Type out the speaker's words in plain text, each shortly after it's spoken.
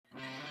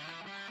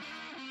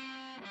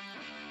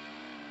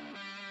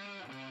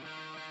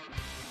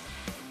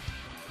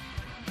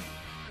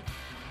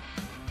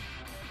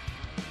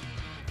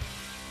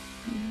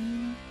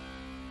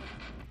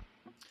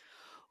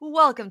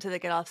Welcome to the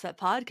Get Offset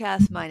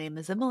podcast. My name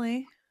is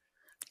Emily.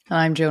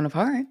 I'm Joan of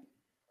Heart.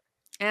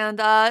 And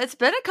it's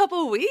been a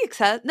couple weeks.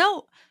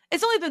 No,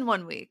 it's only been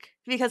 1 week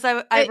because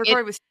I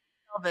recorded with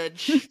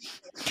Salvage.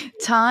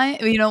 Time,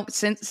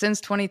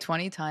 since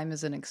 2020, time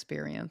is an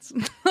experience.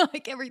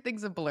 Like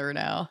everything's a blur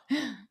now.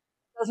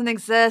 Doesn't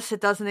exist.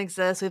 It doesn't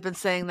exist. We've been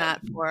saying that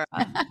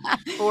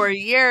for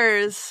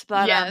years.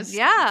 But yes.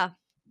 Yeah,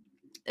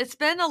 it's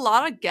been a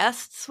lot of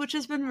guests, which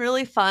has been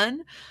really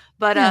fun.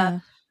 But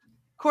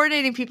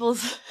coordinating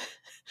people's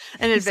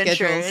an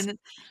adventure, and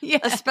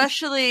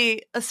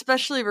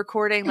especially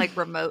recording like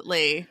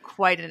remotely,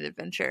 quite an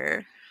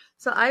adventure.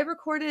 So I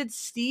recorded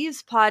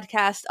Steve's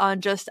podcast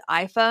on just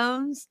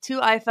iPhones,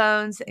 2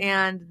 iPhones,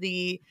 and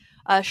the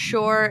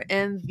Shure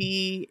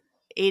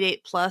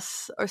MV88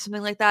 Plus or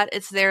something like that.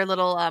 It's their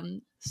little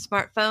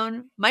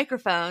smartphone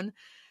microphone,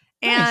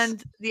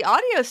 and the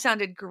audio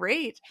sounded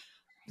great.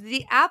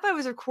 The app I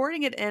was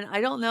recording it in, I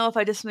don't know if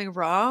I did something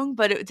wrong,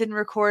 but it didn't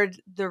record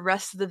the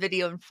rest of the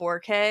video in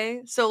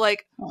 4K. So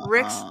like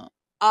Rick's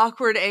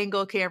awkward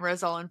angle camera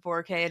is all in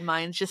 4K and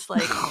mine's just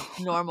like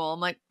normal. I'm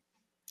like,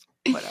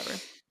 whatever.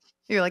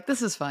 You're like,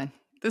 this is fine.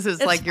 This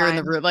is like you're in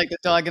the room, like the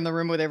dog in the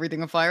room with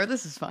everything on fire.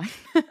 This is fine.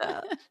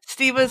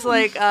 Steve was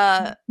like,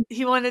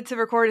 he wanted to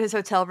record his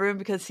hotel room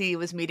because he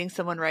was meeting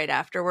someone right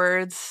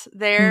afterwards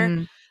there.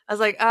 Mm-hmm. I was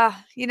like,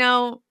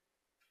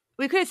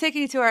 we could have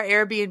taken you to our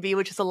Airbnb,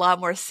 which is a lot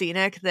more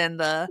scenic than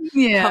the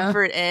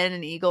Comfort Inn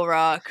in Eagle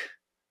Rock,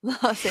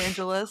 Los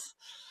Angeles.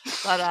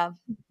 But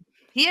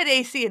he had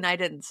AC and I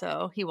didn't,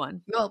 so he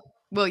won.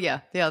 Well,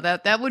 yeah.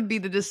 That would be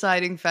the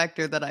deciding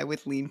factor that I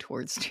would lean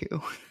towards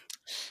too.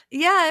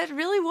 Yeah, it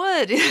really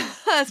would,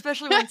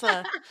 especially when it's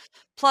a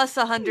plus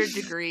 100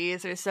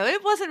 degrees or so.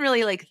 It wasn't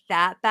really like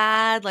that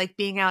bad. Like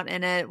being out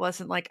in it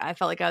wasn't like I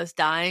felt like I was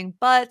dying,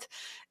 but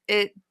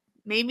it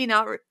made me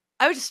not.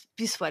 I would just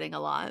be sweating a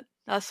lot.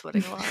 I was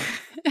sweating a lot.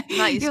 I'm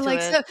not used You're to like,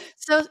 it.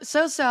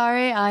 So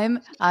sorry. I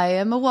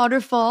am a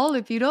waterfall.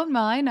 If you don't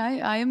mind,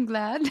 I am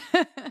glad.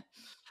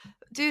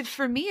 Dude,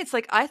 for me, it's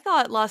like I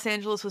thought Los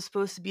Angeles was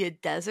supposed to be a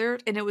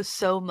desert, and it was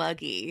so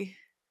muggy.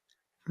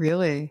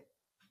 Really?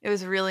 It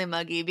was really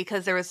muggy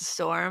because there was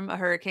a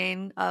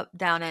hurricane up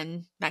down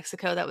in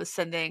Mexico that was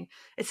sent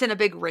a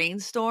big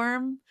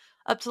rainstorm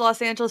up to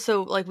Los Angeles.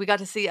 So like we got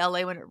to see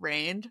LA when it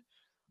rained.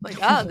 Like,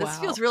 this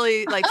feels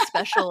really like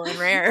special and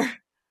rare.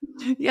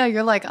 Yeah,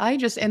 you're like, I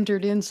just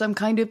entered in some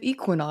kind of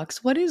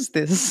equinox. What is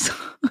this?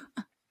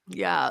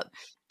 Yeah.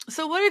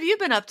 So what have you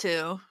been up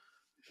to?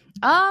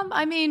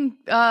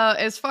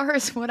 As far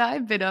as what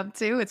I've been up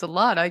to, it's a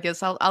lot. I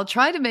guess I'll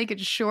try to make it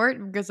short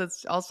because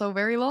it's also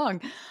very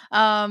long.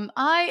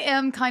 I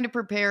am kind of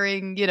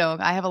preparing,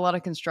 I have a lot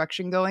of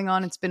construction going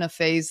on. It's been a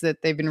phase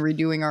that they've been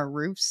redoing our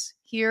roofs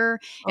here,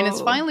 and it's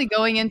finally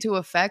going into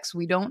effect.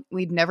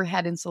 We'd never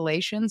had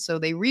insulation, so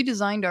they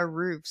redesigned our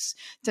roofs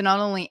to not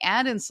only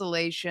add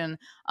insulation,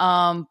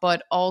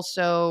 but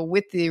also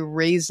with the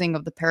raising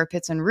of the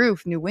parapets and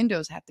roof, new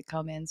windows have to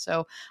come in.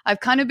 So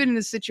I've kind of been in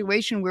a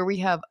situation where we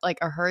have like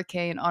a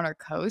hurricane on our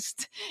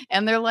coast,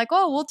 and they're like,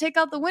 "Oh, we'll take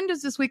out the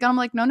windows this week." I'm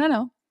like,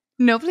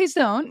 no, please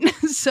don't.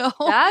 So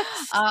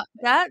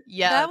that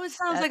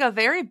sounds like a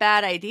very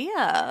bad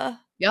idea.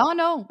 Yeah,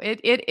 no, it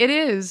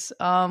is.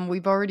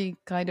 We've already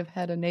kind of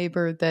had a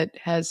neighbor that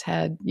has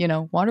had,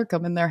 water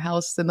come in their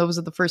house, and those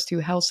are the first 2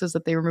 houses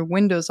that they removed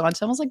windows on.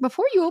 So I was like,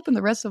 before you open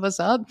the rest of us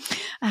up,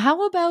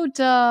 how about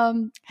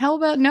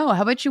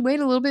you wait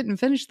a little bit and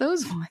finish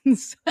those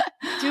ones?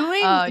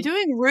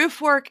 Doing roof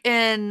work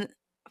in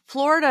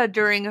Florida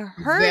during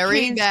hurricane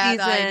very bad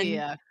season.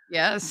 Idea.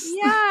 Yes.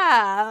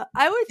 Yeah,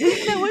 I would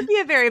think that would be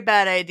a very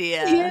bad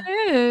idea. It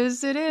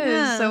is.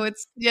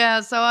 Yeah.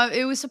 So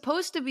it was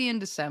supposed to be in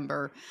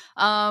December,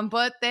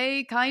 but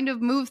they kind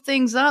of moved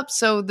things up.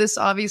 So this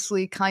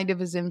obviously kind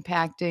of is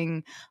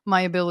impacting my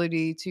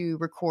ability to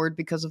record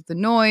because of the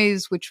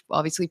noise, which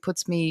obviously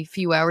puts me a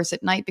few hours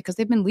at night because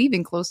they've been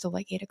leaving close to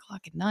like 8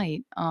 o'clock at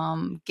night.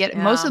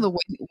 Most of the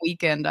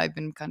weekend I've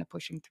been kind of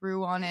pushing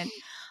through on it.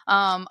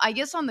 I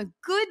guess on the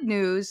good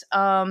news,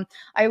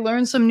 I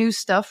learned some new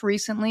stuff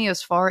recently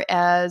as far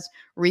as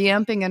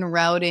reamping and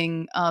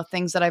routing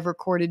things that I've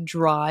recorded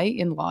dry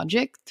in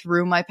Logic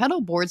through my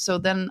pedal board. So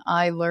then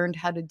I learned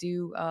how to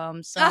do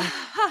some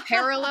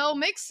parallel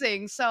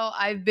mixing. So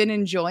I've been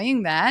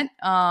enjoying that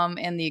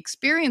and the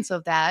experience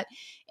of that.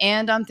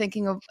 And I'm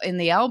thinking of, in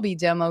the Albi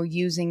demo,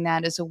 using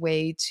that as a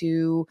way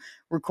to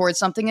record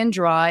something in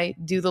dry,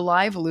 do the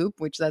live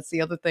loop, which that's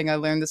the other thing I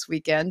learned this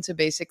weekend, to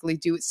basically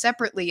do it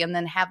separately and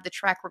then have the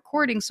track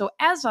recording. So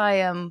as I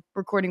am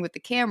recording with the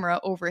camera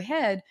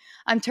overhead,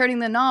 I'm turning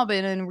the knob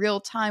in real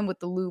time with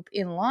the loop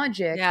in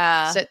Logic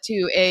set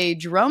to a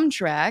drum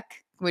track,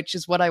 which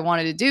is what I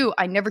wanted to do.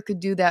 I never could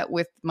do that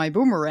with my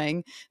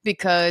Boomerang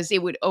because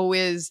it would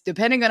always,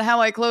 depending on how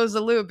I close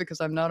the loop,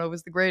 because I'm not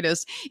always the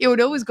greatest, it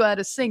would always go out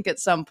of sync at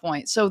some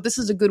point. So this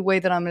is a good way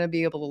that I'm going to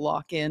be able to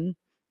lock in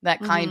that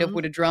kind of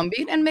with a drum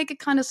beat and make it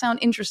kind of sound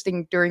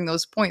interesting during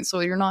those points. So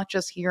you're not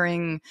just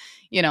hearing,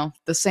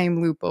 the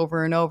same loop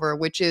over and over,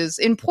 which is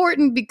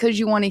important because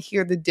you want to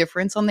hear the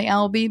difference on the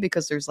LB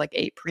because there's like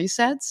 8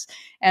 presets.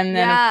 And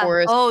then, of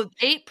course...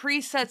 8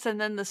 presets and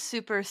then the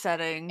super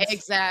settings.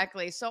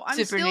 Exactly. So I'm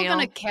Super still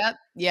going to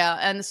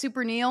and the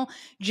Super Neil,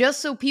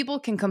 just so people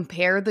can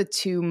compare the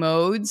 2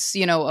 modes,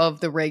 of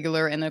the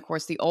regular and of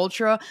course the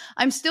Ultra.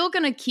 I'm still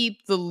going to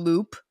keep the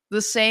loop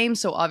the same.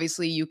 So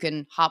obviously you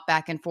can hop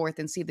back and forth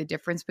and see the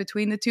difference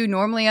between the 2.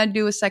 Normally I'd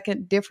do a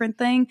second different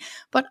thing,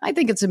 but I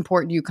think it's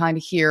important you kind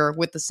of hear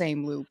with the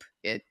same loop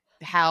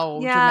how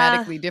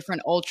dramatically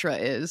different Ultra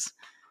is.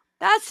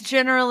 That's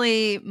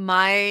generally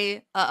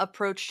my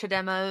approach to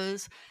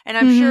demos. And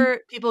I'm sure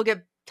people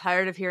get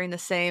tired of hearing the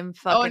same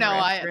fucking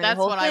that's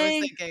what I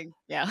was thinking.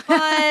 Yeah.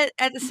 But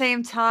at the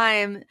same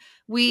time,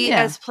 we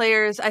as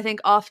players, I think,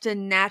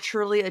 often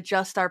naturally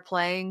adjust our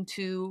playing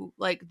to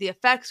like the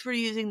effects we're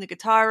using, the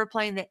guitar we're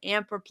playing, the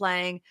amp we're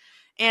playing.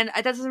 And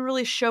that doesn't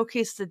really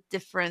showcase the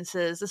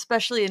differences,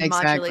 especially in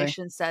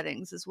modulation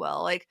settings as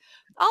well. Like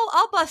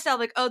I'll bust out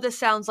like, oh, this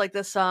sounds like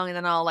this song, and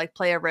then I'll like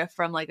play a riff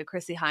from like a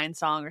Chrissie Hynde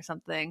song or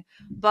something.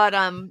 But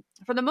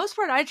for the most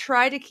part, I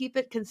try to keep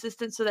it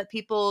consistent so that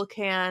people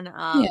can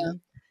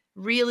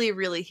really,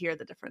 really hear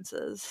the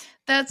differences.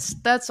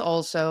 That's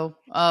also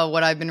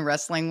what I've been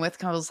wrestling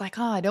with. I was like,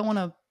 I don't want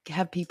to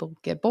have people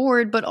get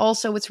bored, but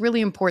also it's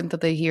really important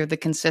that they hear the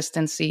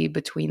consistency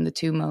between the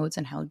 2 modes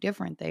and how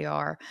different they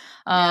are.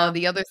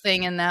 The other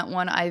thing in that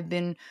one,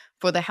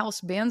 for the house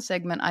band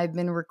segment, I've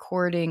been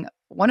recording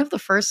one of the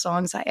first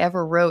songs I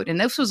ever wrote, and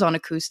this was on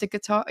acoustic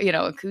guitar,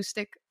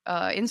 acoustic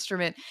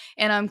instrument,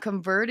 and I'm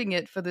converting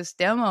it for this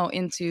demo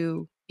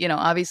into,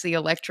 obviously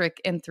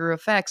electric and through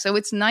effects. So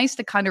it's nice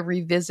to kind of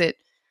revisit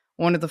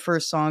one of the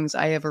first songs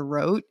I ever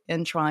wrote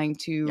and trying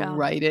to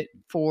write it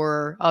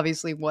for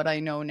obviously what I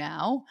know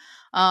now.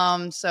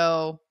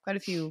 So quite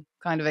a few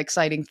kind of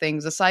exciting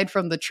things aside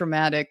from the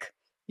traumatic,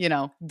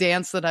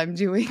 dance that I'm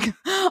doing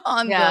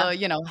on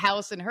the,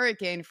 house and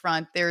hurricane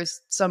front.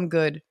 There's some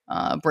good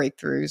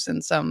breakthroughs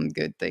and some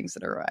good things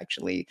that are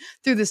actually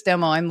through this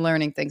demo. I'm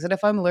learning things. And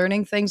if I'm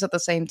learning things at the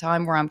same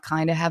time where I'm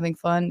kind of having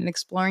fun and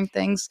exploring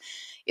things,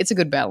 it's a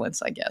good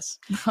balance, I guess.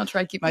 I'll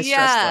try to keep my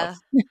stress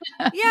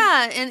low.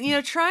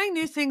 And trying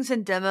new things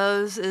in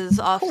demos is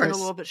often a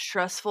little bit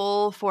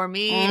stressful for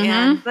me,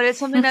 but it's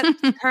something that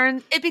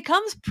it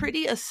becomes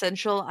pretty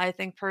essential, I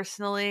think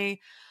personally,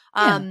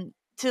 to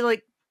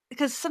like,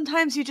 because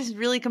sometimes you just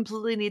really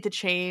completely need to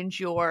change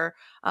your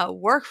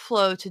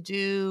workflow to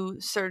do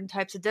certain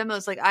types of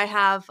demos. Like I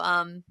have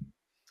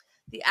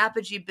the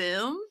Apogee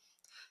Boom,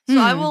 so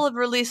I will have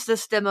released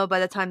this demo by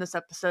the time this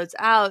episode's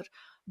out.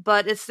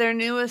 But it's their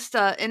newest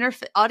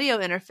audio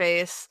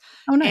interface.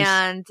 Oh, nice.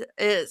 And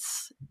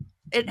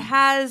it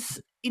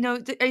has,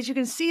 as you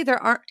can see,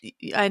 there aren't,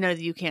 I know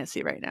that you can't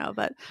see right now,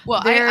 but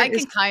I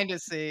can kind of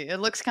see. It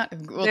looks kind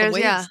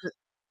of,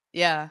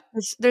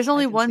 there's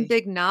only one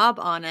big knob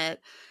on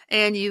it,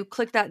 and you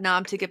click that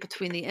knob to get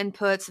between the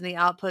inputs and the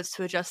outputs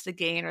to adjust the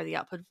gain or the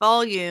output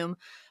volume.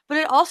 But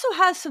it also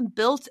has some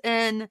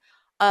built-in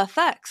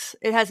effects.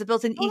 It has a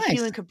built-in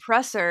EQ and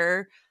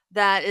compressor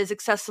that is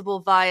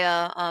accessible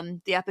via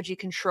the Apogee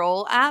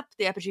Control app,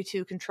 the Apogee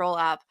 2 Control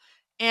app.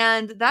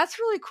 And that's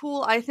really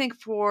cool, I think,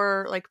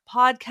 for like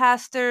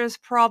podcasters,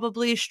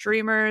 probably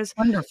streamers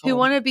who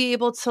want to be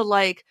able to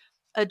like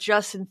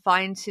adjust and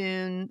fine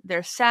tune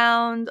their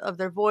sound of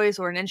their voice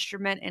or an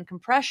instrument and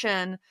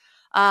compression.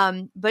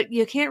 But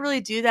you can't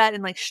really do that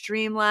in like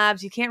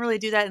Streamlabs. You can't really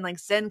do that in like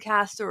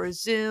Zencastr or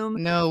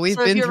Zoom. No, we've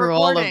been through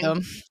all of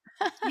them.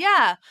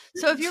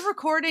 So if you're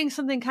recording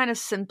something kind of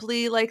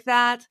simply like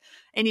that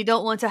and you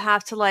don't want to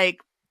have to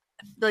like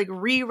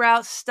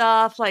reroute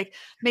stuff, like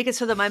make it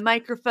so that my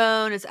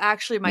microphone is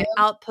actually my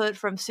output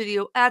from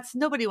Studio X,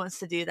 nobody wants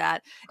to do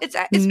that. It's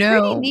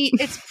pretty neat.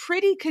 It's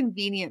pretty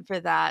convenient for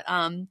that.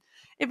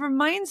 It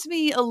reminds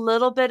me a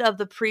little bit of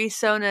the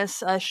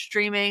PreSonus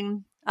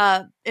streaming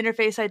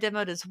interface I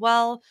demoed as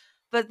well,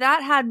 but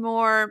that had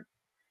more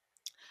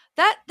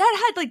that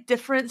had like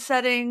different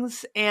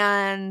settings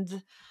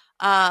and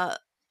it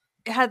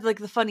had like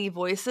the funny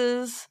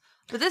voices,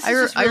 but this is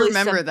just really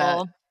remember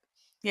simple. That.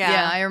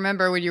 Yeah, I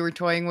remember when you were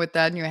toying with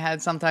that and you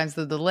had sometimes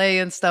the delay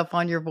and stuff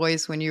on your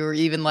voice when you were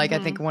even like, I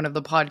think one of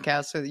the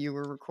podcasts that you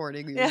were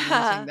recording, you were using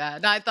that.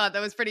 And I thought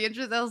that was pretty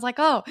interesting. I was like,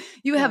 oh,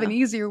 you have an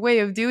easier way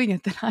of doing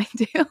it than I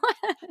do.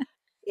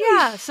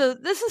 So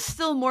this is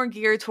still more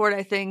geared toward,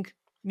 I think,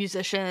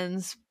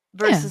 musicians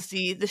versus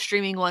the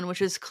streaming one,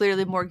 which is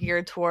clearly more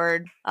geared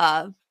toward,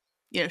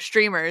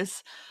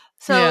 streamers.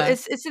 So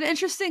it's an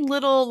interesting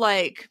little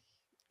like,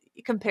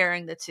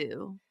 comparing the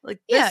two. Like,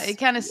 it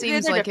kind of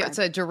seems like different. It's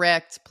a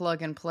direct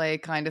plug and play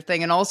kind of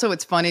thing. And also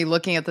it's funny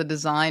looking at the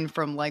design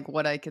from like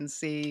what I can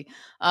see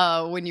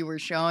when you were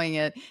showing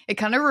it. It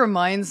kind of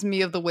reminds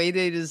me of the way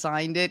they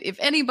designed it. If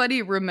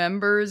anybody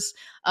remembers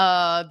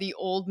the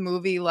old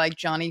movie like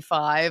Johnny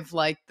Five,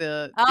 like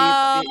it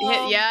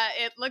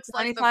looks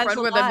Johnny like the Five's front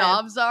alive. Where the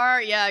knobs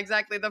are. Yeah,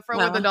 exactly. The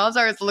front where the knobs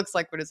are, it looks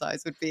like what his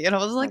eyes would be. And I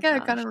was like,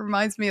 it kind of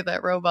reminds me of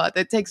that robot.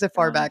 It takes it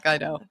far back, I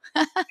know.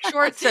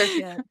 Short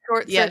Circuit.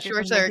 Short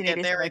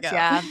Circuit. There we go.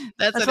 Yeah,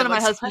 that's one of my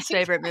husband's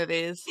favorite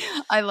movies.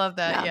 I love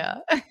that.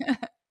 Yeah.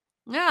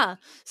 Yeah.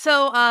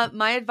 So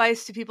my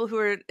advice to people who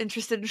are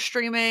interested in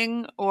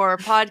streaming or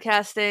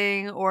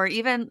podcasting, or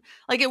even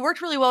like, it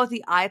worked really well with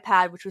the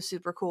iPad, which was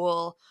super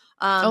cool.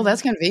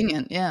 That's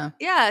convenient. Yeah.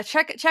 Yeah.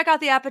 Check out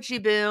the Apogee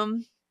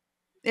Boom.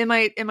 It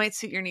might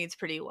suit your needs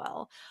pretty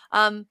well.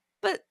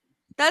 But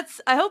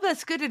I hope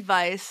that's good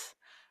advice.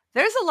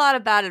 There's a lot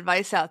of bad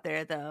advice out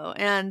there though.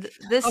 And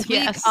this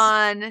week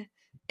on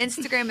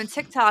Instagram and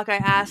TikTok, I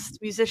asked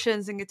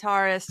musicians and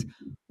guitarists,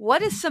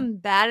 what is some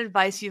bad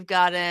advice you've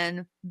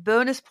gotten?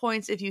 Bonus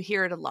points if you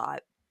hear it a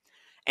lot.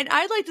 And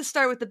I'd like to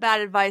start with the bad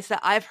advice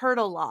that I've heard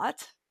a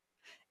lot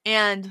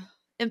and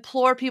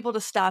implore people to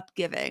stop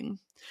giving.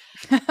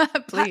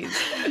 Please.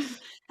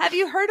 Have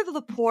you heard of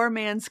the poor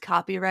man's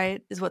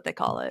copyright, is what they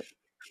call it?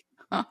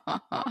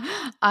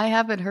 I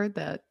haven't heard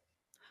that.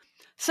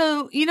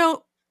 So,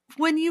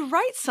 when you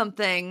write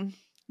something,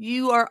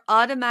 you are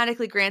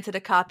automatically granted a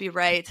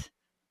copyright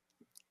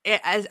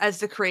as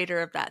the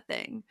creator of that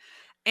thing.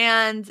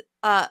 And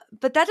but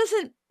that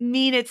doesn't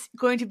mean it's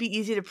going to be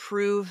easy to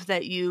prove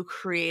that you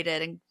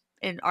created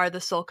and are the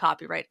sole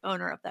copyright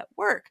owner of that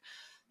work.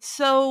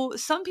 So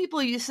some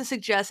people used to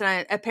suggest, and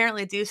I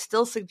apparently do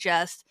still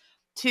suggest,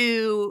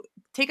 to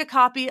take a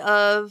copy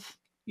of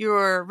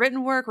your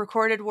written work,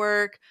 recorded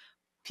work,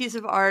 piece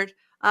of art,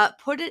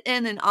 put it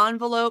in an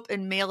envelope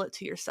and mail it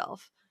to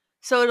yourself.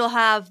 So it'll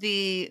have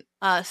the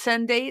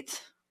send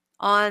date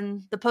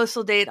on the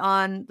postal date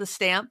on the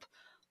stamp.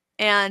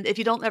 And if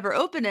you don't ever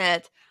open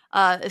it,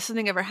 if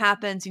something ever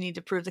happens, you need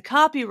to prove the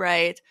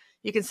copyright.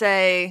 You can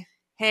say,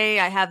 hey,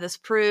 I have this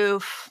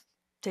proof,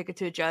 take it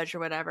to a judge or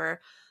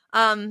whatever.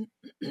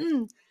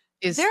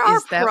 There are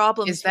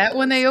problems. Is that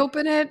when they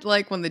open it?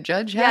 Like when the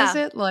judge has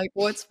it? Like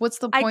what's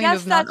the point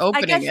of not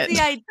opening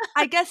it?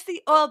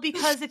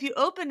 Because if you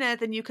open it,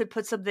 then you could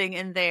put something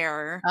in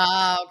there.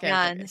 Okay,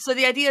 okay. So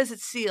the idea is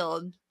it's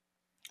sealed.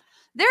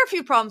 There are a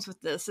few problems with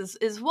this.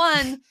 Is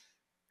one,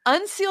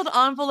 unsealed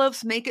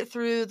envelopes make it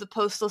through the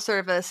postal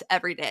service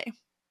every day.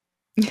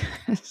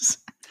 Yes.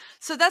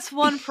 So that's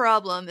one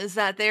problem, is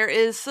that there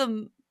is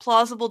some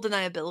plausible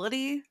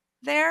deniability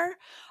there,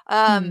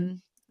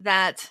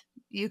 that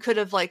you could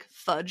have like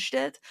fudged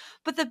it.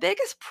 But the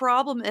biggest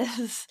problem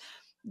is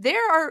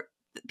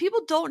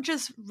people don't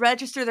just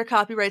register their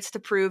copyrights to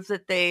prove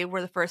that they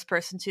were the first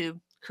person to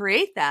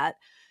create that.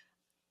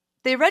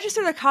 They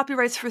register their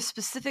copyrights for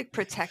specific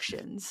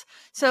protections.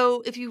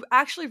 So if you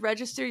actually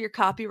register your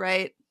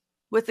copyright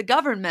with the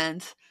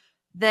government,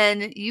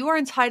 then you are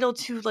entitled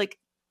to like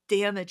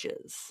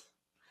damages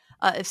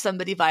if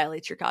somebody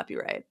violates your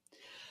copyright.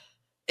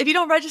 If you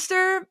don't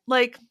register,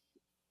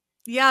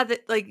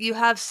 you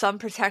have some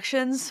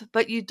protections,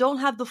 but you don't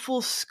have the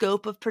full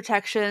scope of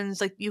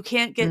protections. Like you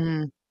can't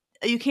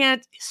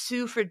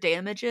sue for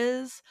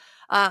damages.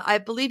 I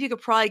believe you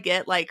could probably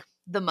get like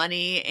the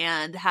money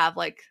and have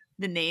like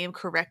the name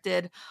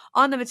corrected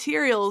on the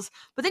materials,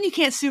 but then you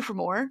can't sue for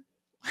more.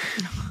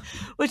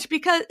 Which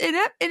because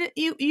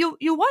you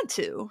want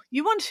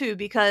to,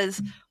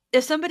 because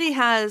if somebody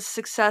has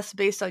success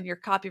based on your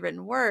copywritten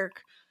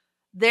work,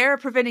 they're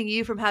preventing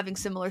you from having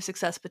similar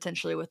success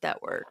potentially with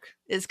that work,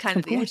 is kind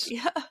of the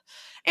idea.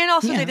 And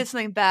also they did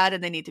something bad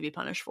and they need to be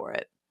punished for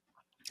it.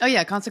 Oh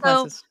yeah,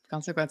 consequences.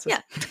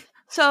 Yeah.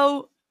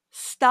 So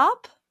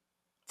stop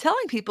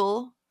telling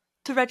people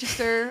to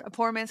register a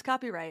poor man's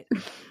copyright.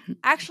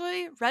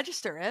 Actually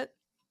register it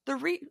the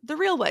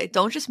real way.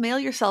 Don't just mail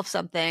yourself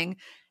something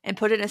and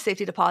put it in a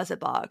safety deposit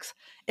box.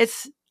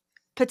 It's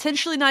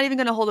potentially not even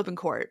going to hold up in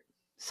court.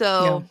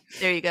 So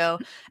There you go.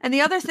 And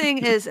the other thing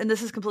is, and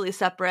this is completely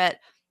separate,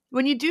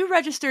 when you do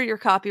register your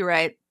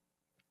copyright,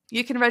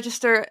 you can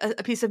register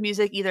a piece of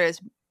music either as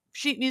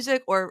sheet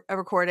music or a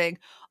recording.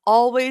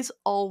 Always,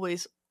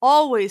 always,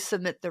 always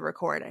submit the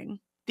recording,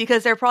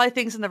 because there are probably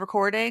things in the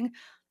recording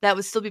that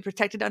would still be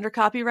protected under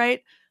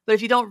copyright. But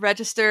if you don't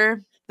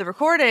register the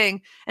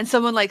recording and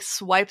someone like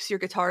swipes your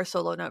guitar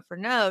solo note for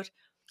note,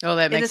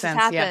 that makes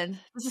sense.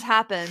 This has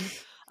happened.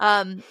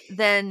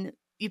 Then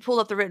you pull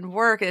up the written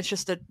work and it's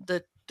just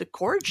the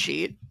chord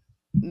sheet.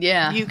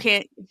 Yeah.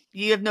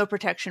 You have no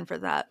protection for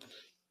that.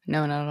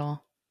 No, not at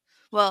all.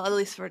 Well, at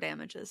least for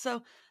damages.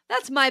 So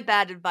that's my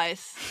bad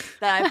advice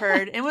that I've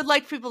heard and would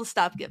like people to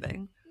stop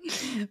giving.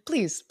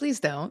 Please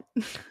don't.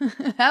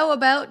 How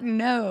about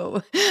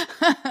no?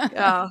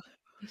 Yeah.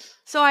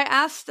 So I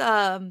asked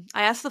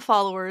the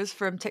followers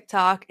from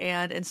TikTok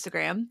and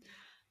Instagram,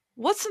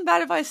 what's some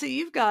bad advice that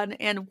you've gotten?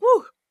 And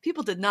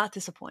people did not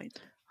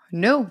disappoint.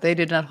 No, they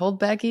did not hold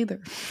back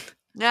either.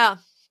 Yeah.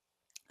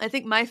 I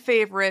think my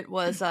favorite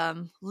was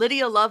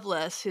Lydia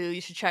Lovelace, who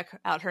you should check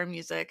out her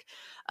music.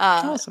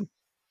 Awesome.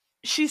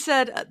 She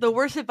said the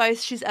worst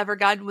advice she's ever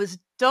gotten was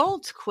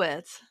don't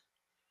quit.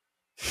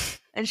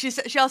 And she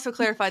also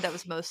clarified that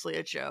was mostly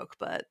a joke,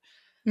 but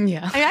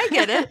yeah, I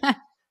get it.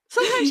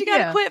 Sometimes you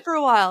got to quit for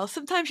a while.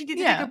 Sometimes you need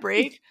to take a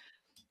break.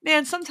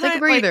 Man, sometimes take a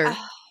breather.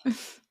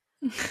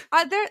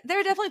 There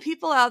are definitely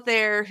people out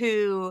there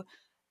who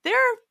there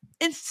are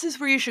instances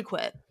where you should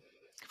quit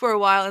for a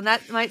while, and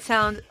that might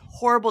sound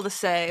horrible to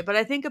say, but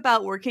I think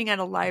about working at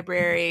a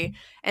library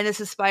and this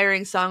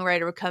aspiring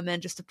songwriter would come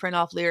in just to print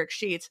off lyric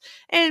sheets,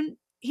 and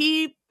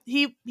he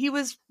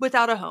was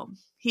without a home.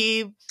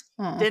 He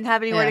didn't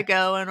have anywhere to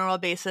go on a normal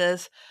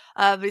basis.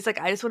 But he's like,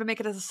 I just want to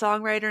make it as a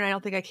songwriter, and I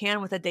don't think I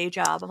can with a day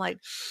job. I'm like,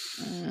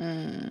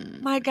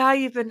 my guy,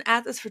 you've been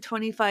at this for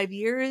 25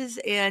 years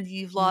and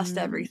you've lost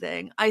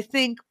everything. I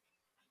think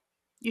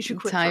you should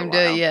quit for a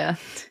while.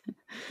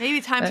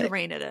 Maybe time to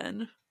rein it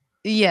in.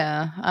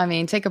 Yeah, I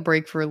mean, take a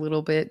break for a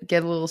little bit,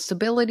 get a little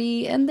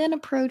stability, and then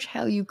approach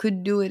how you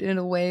could do it in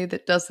a way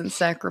that doesn't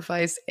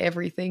sacrifice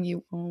everything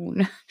you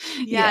own.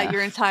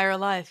 Your entire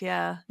life,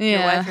 Your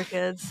wife, your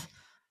kids.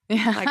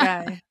 Yeah. My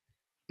guy.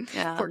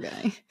 Yeah. Poor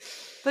guy.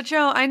 But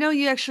Joe, I know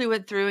you actually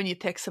went through and you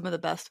picked some of the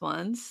best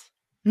ones.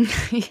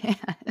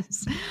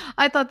 Yes,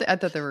 I thought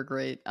they were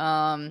great.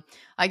 I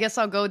guess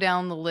I'll go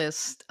down the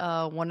list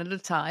one at a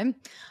time.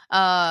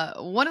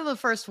 One of the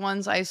first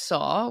ones I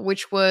saw,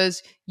 which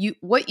was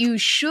what you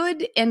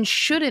should and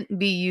shouldn't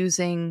be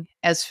using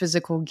as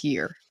physical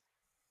gear.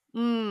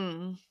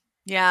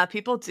 Yeah,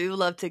 people do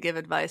love to give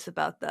advice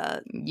about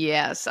that.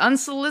 Yes,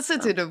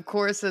 unsolicited, of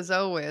course, as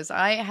always.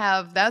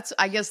 That's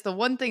I guess the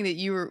one thing that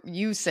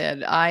you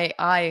said.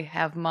 I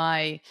have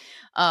my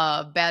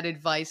bad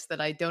advice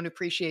that I don't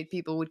appreciate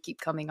people would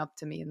keep coming up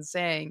to me and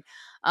saying.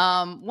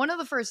 One of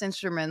the first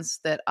instruments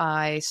that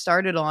I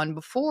started on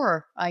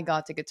before I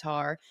got to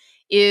guitar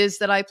is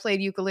that I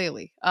played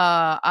ukulele.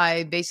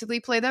 I basically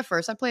played that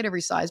first. I played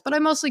every size, but I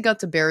mostly got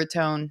to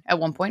baritone at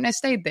one point, and I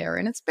stayed there.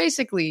 And it's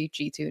basically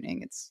G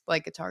tuning. It's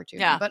like guitar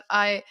tuning. Yeah. But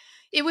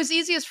it was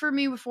easiest for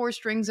me with 4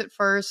 strings at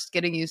first,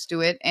 getting used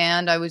to it.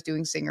 And I was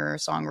doing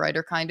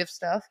singer-songwriter kind of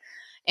stuff.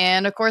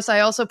 And of course, I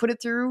also put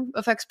it through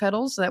effects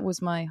pedals. That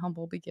was my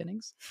humble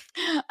beginnings.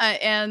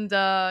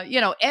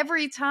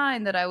 Every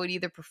time that I would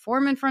either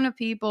perform in front of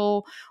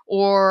people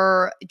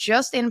or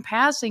just in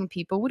passing,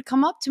 people would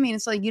come up to me and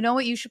it's like, you know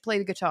what, you should play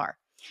the guitar.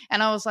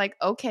 And I was like,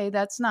 okay,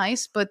 that's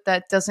nice, but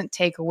that doesn't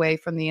take away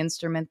from the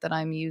instrument that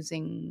I'm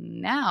using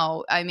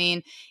now. I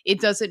mean,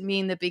 it doesn't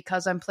mean that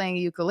because I'm playing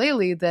a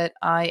ukulele that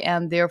I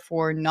am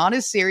therefore not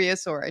as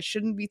serious or I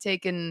shouldn't be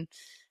taken,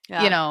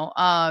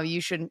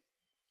 you shouldn't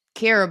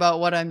care about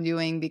what I'm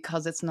doing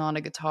because it's not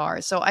a guitar.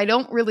 So I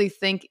don't really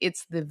think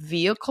it's the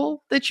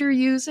vehicle that you're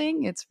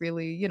using. It's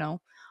really,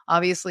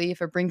 obviously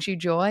if it brings you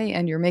joy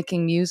and you're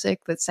making music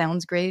that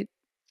sounds great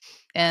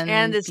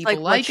and it's people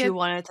like what it, you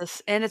want it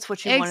to, and it's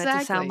what you want it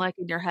to sound like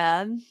in your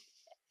head.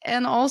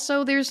 And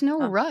also there's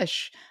no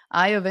rush.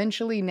 I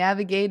eventually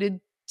navigated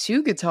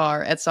to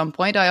guitar at some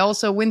point. I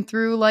also went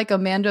through like a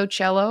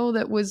Mandocello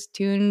that was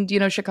tuned,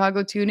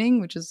 Chicago tuning,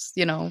 which is,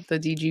 the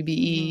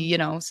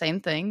DGBE, same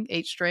thing,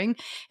 8-string.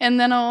 And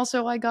then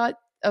also I got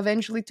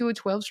eventually to a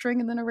 12-string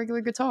and then a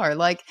regular guitar.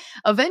 Like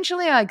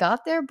eventually I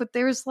got there, but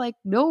there's like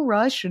no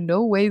rush and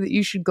no way that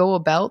you should go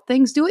about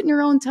things. Do it in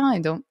your own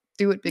time. Don't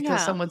do it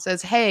because someone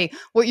says, hey,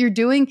 what you're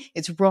doing,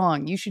 it's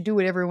wrong. You should do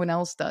what everyone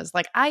else does.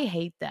 Like, I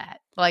hate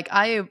that. Like,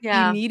 I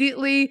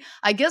immediately,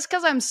 I guess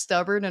because I'm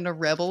stubborn and a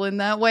rebel in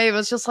that way, it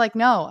was just like,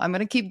 no, I'm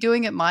going to keep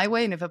doing it my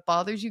way. And if it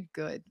bothers you,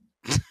 good.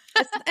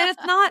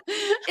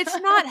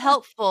 It's not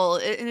helpful,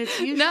 and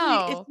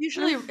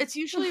it's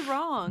usually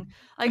wrong.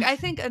 Like I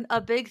think a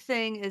big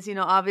thing is,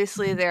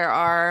 obviously there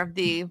are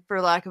the,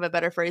 for lack of a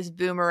better phrase,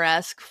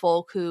 boomer-esque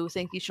folk who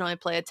think you should only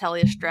play a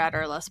Tele Strat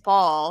or Les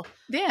Paul.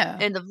 Yeah.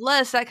 End of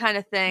list, that kind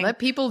of thing. Let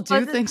people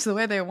do things the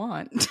way they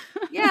want.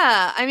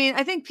 Yeah. I mean,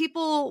 I think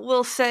people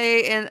will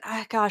say, and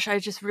gosh, I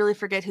just really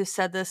forget who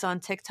said this on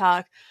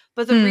TikTok,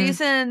 but the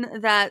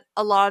reason that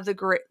a lot of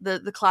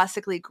the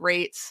classically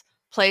greats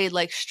played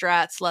like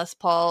Strats, Les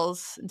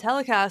Pauls, and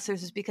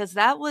Telecasters is because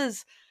that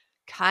was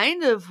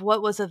kind of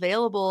what was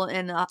available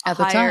in a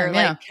higher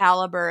like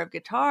caliber of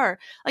guitar.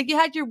 Like you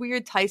had your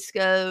weird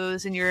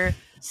Teiscos and your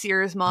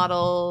Sears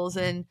models,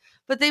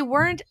 but they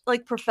weren't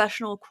like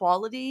professional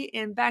quality.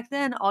 And back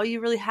then, all you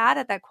really had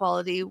at that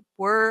quality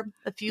were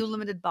a few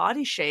limited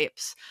body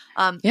shapes.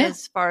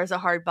 As far as a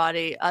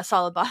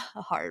solid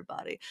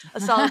body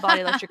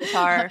electric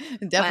guitar.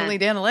 Definitely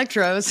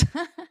Danelectros.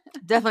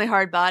 Definitely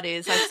hard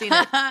bodies. I've seen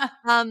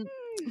it.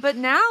 But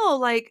now,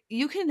 like,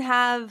 you can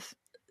have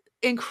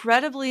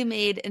incredibly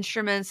made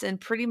instruments in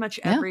pretty much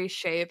every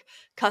shape,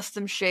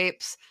 custom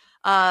shapes,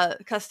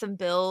 custom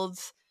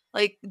builds.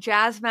 Like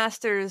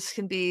Jazzmasters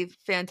can be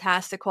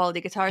fantastic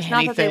quality guitars.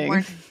 Not that they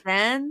weren't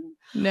then.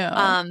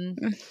 No.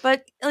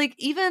 But like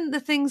even the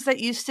things that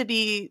used to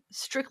be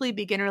strictly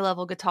beginner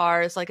level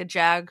guitars, like a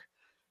Jag,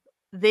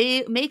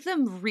 they make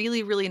them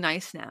really, really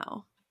nice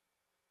now.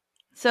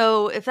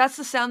 So if that's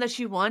the sound that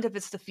you want, if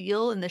it's the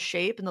feel and the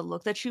shape and the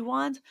look that you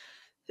want,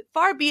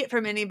 far be it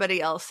from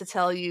anybody else to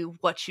tell you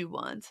what you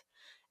want.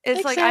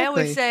 It's like I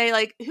always say,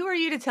 like, who are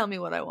you to tell me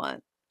what I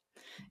want?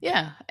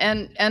 Yeah.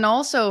 And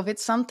also if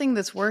it's something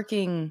that's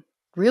working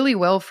really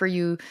well for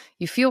you,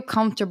 you feel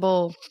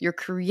comfortable, you're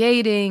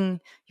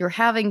creating, you're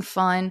having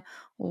fun,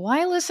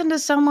 why listen to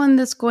someone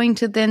that's going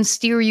to then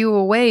steer you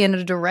away in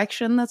a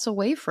direction that's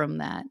away from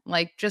that?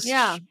 Like, just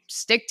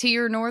stick to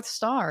your North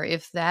Star.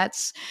 If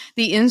that's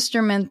the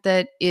instrument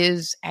that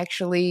is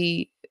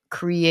actually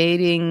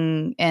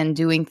creating and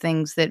doing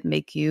things that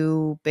make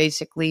you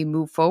basically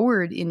move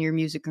forward in your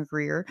music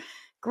career,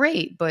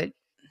 great. But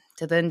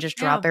to then just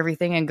drop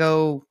everything and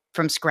go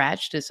from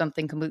scratch to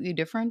something completely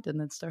different and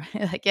then start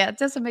like, it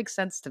doesn't make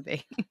sense to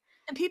me.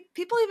 And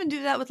people even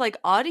do that with like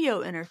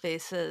audio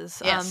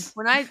interfaces. Yes.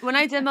 When I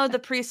demoed the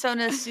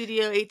PreSonus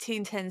Studio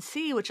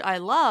 1810C, which I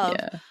love,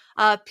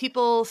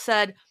 people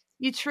said,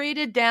 you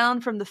traded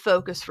down from the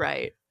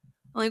Focusrite.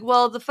 I'm like,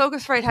 well, the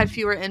Focusrite had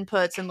fewer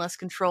inputs and less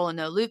control and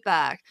no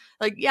loopback.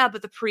 Like, yeah,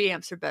 but the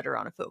preamps are better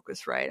on a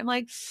Focusrite. I'm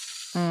like,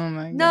 oh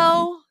my God.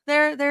 No,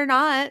 they're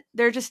not.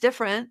 They're just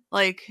different.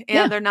 Like,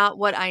 and they're not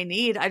what I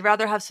need. I'd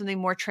rather have something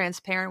more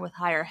transparent with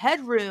higher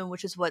headroom,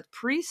 which is what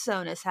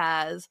PreSonus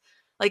has.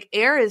 Like,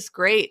 Air is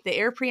great. The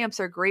Air preamps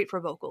are great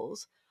for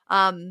vocals.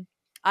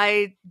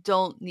 I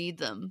don't need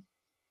them.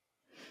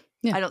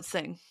 I don't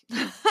sing.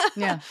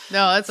 No,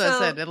 that's what I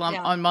said.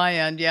 On my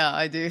end,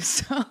 I do.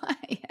 So,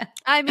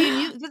 I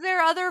mean, there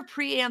are other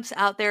preamps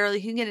out there.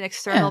 Like, you can get an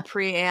external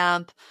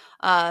preamp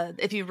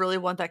if you really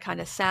want that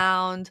kind of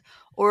sound,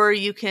 or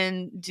you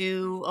can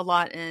do a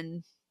lot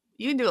in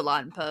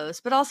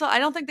post. But also, I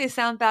don't think they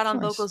sound bad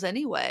on vocals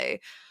anyway.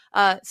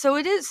 So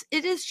it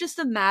is just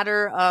a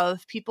matter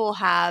of people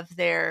have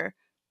their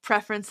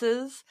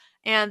preferences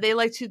and they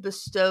like to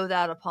bestow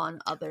that upon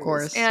others. Of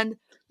course. And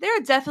there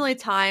are definitely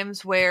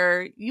times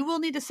where you will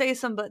need to say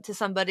to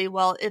somebody,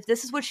 well, if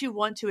this is what you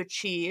want to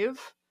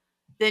achieve,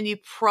 then you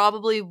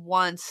probably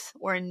want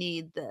or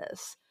need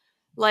this.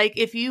 Like,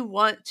 if you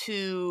want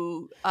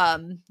to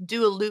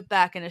do a loop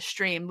back in a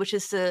stream, which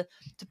is to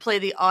play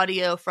the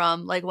audio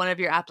from like one of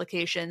your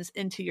applications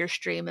into your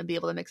stream and be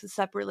able to mix it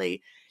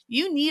separately,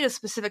 you need a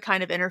specific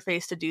kind of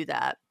interface to do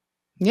that.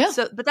 Yeah.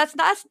 So, but that's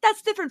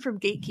different from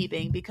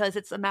gatekeeping, because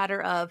it's a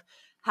matter of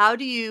how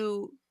do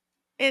you,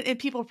 and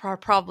people are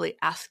probably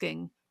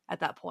asking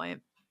at that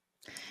point,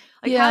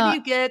 like, how do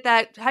you get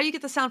that? How do you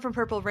get the sound from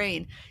Purple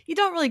Rain? You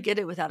don't really get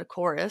it without a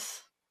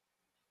chorus.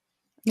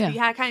 You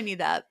kind of need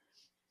that.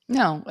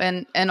 No,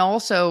 and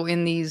also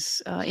in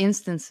these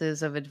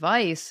instances of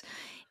advice,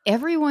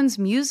 everyone's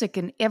music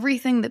and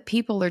everything that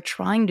people are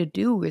trying to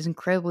do is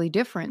incredibly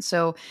different.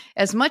 So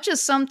as much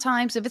as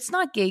sometimes if it's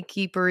not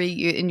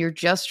gatekeepery and you're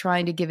just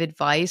trying to give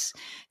advice,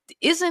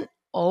 isn't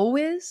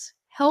always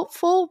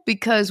helpful,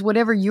 because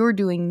whatever you're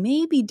doing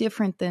may be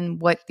different than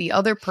what the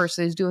other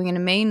person is doing, and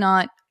it may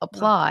not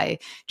apply,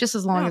 just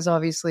as long as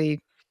obviously,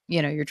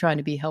 you're trying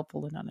to be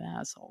helpful and not an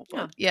asshole.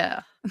 But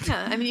yeah.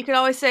 I mean, you could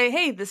always say,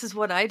 hey, this is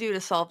what I do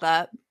to solve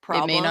that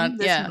problem. It may not,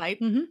 this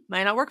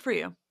might not work for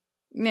you.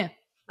 Yeah.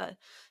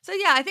 So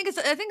I think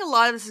a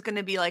lot of this is going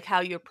to be like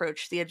how you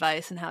approach the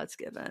advice and how it's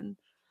given.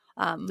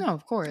 No,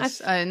 of course.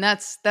 And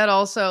that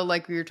also,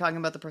 like we were talking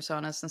about the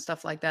PreSonus and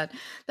stuff like that.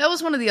 That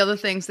was one of the other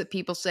things that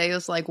people say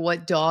is like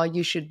what DAW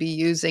you should be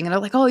using. And they're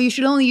like, oh, you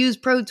should only use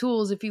Pro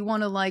Tools if you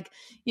want to like,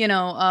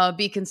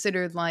 be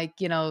considered like,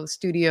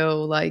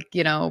 studio, like,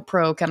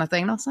 pro kind of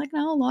thing. And I was like,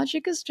 no,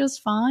 Logic is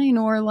just fine.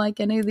 Or like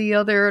any of the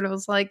other. And it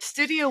was like,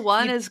 Studio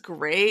One is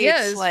great.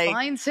 Yeah, it's like,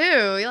 fine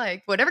too.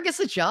 Like whatever gets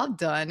the job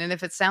done. And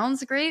if it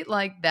sounds great,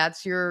 like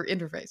that's your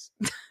interface.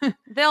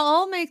 They'll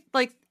all make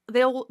like,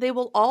 they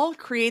will all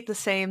create the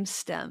same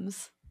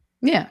stems.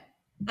 Yeah.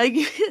 Like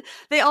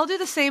they all do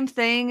the same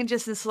thing,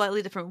 just in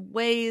slightly different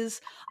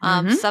ways.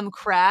 Some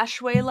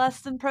crash way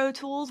less than Pro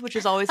Tools, which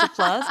is always a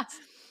plus.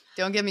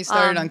 Don't get me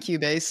started on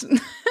Cubase.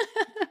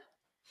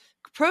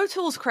 Pro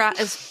Tools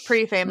is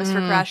pretty famous for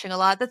crashing a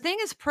lot. The thing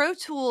is, Pro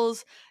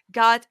Tools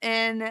got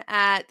in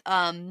at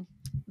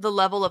the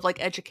level of like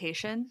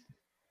education.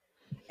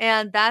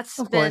 And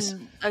that's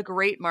been a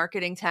great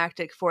marketing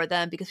tactic for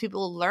them, because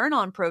people learn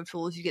on Pro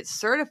Tools, you get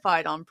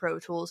certified on Pro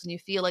Tools, and you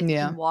feel like you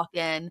can walk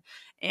in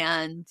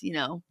and,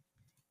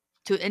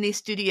 to any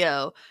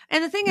studio.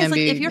 And the thing is,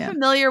 like, if you're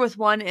familiar with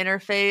one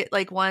interface,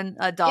 like one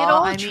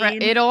DAW,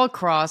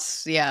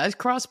 it's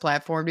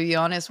cross-platform, to be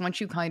honest.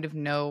 Once you kind of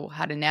know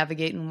how to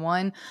navigate in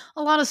one,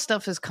 a lot of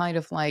stuff is kind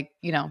of like,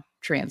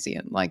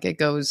 transient. Like it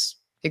goes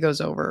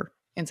over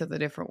into the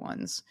different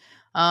ones.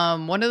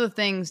 One of the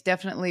things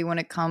definitely when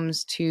it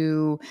comes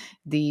to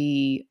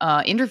the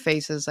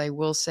interfaces, I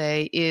will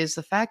say, is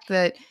the fact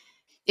that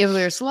if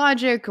there's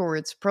Logic or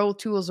it's Pro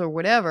Tools or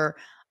whatever,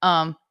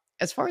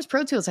 as far as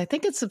Pro Tools, I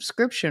think it's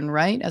subscription,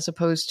 right? As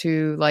opposed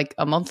to like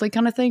a monthly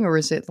kind of thing, or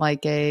is it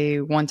like a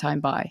one-time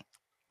buy?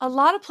 A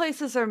lot of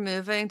places are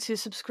moving to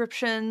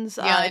subscriptions.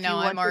 Yeah, I know.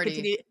 I'm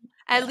already...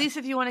 At least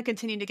if you want to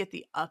continue to get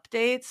the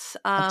updates.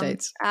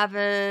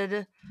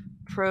 Avid,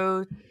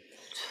 Pro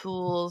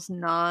Tools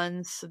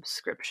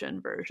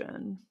non-subscription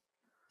version.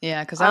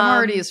 Yeah, because I'm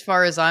already as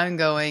far as I'm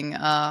going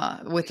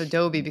with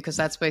Adobe, because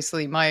that's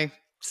basically my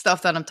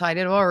stuff that I'm tied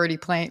in. I'm already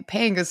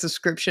paying a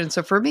subscription.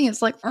 So for me,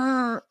 it's like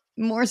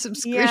more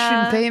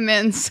subscription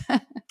payments.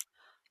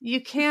 You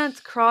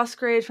can't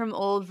cross-grade from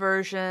old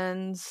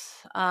versions.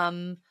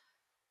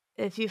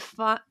 If you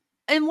find...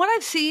 And what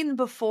I've seen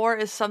before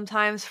is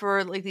sometimes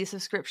for like these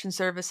subscription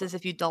services,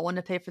 if you don't want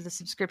to pay for the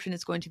subscription,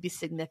 it's going to be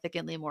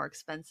significantly more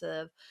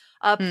expensive.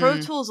 Pro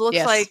Tools looks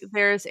like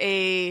there's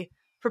a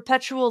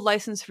perpetual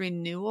license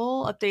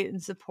renewal, update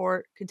and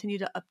support, continue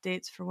to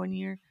updates for 1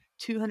 year,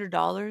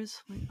 $200.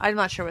 I'm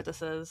not sure what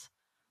this is.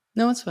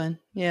 No, it's fine.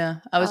 Yeah,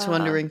 I was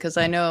wondering because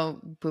I know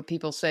what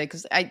people say,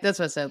 because that's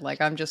what I said. Like,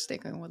 I'm just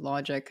sticking with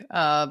Logic.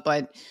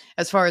 But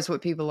as far as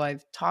what people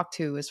I've talked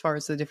to, as far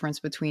as the difference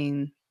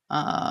between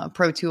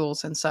Pro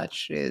Tools and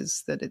such,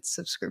 is that it's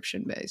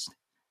subscription based.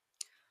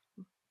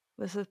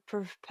 With a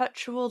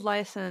perpetual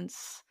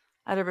license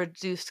at a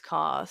reduced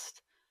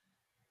cost.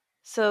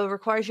 So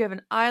requires you have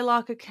an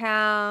iLok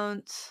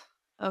account.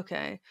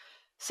 Okay.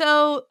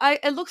 So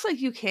it looks like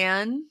you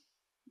can,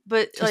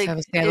 but just like have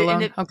a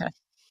standalone. Okay.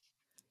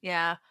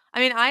 Yeah. I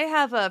mean, I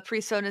have a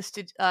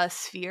PreSonus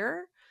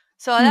Sphere.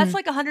 So that's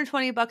like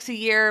 $120 a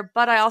year,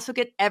 but I also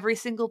get every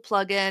single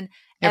plugin,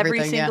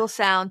 every single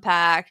sound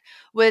pack,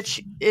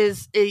 which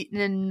is an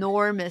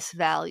enormous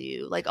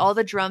value. Like all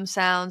the drum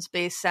sounds,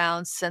 bass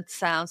sounds, synth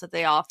sounds that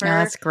they offer. Yeah,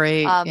 that's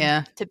great.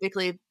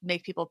 Typically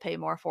make people pay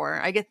more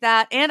for. I get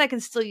that, and I can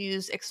still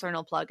use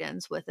external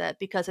plugins with it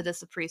because it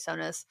is the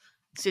PreSonus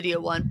Studio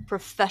One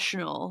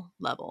professional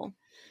level.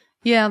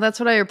 Yeah, that's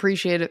what I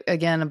appreciate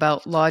again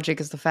about Logic,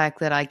 is the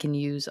fact that I can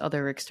use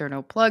other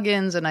external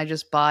plugins and I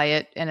just buy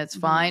it and it's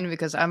fine,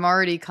 because I'm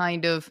already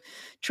kind of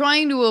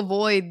trying to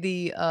avoid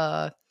the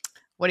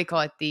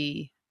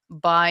the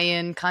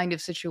buy-in kind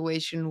of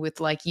situation with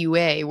like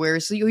UA,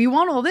 where so you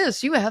want all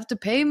this, you have to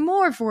pay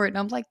more for it. And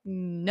I'm like,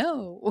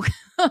 no,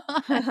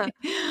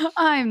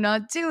 I'm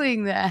not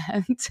doing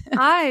that.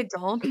 I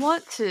don't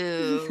want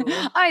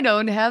to. I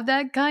don't have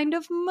that kind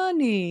of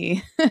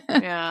money.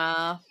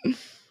 Yeah.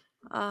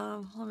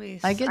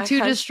 I get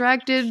too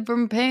distracted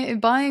from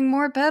buying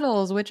more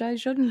pedals, which I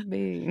shouldn't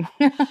be.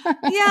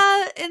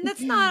 Yeah, and it's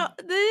not...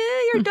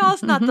 your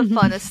DAW's not the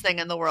funnest thing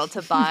in the world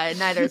to buy.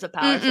 Neither is a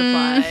power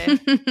supply.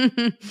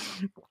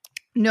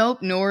 Nope,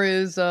 nor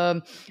is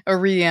a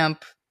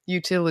reamp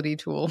utility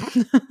tool.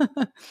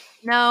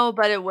 No,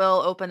 but it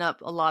will open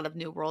up a lot of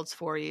new worlds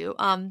for you.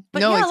 But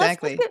no, yeah,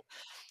 exactly.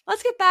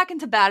 Let's get back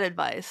into bad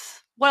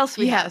advice. What else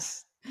we have?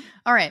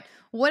 All right.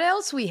 What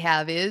else we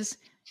have is,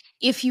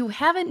 if you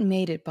haven't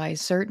made it by a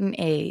certain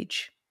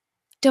age,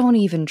 don't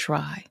even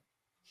try.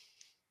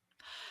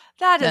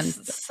 That is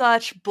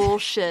such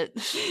bullshit.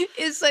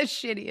 It's such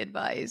shitty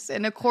advice.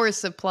 And of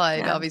course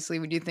applied, obviously,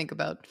 when you think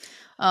about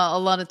a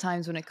lot of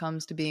times when it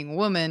comes to being a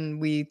woman,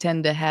 we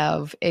tend to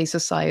have a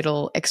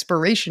societal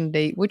expiration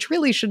date, which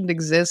really shouldn't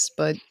exist,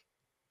 but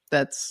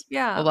that's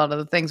a lot of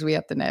the things we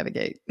have to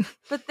navigate.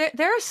 But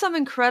there are some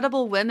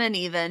incredible women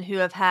even who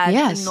have had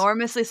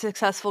enormously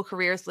successful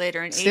careers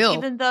later in age,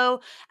 even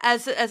though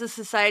as a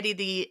society,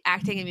 the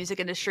acting and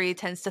music industry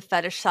tends to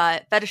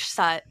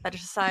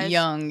fetishize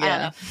young,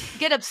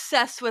 get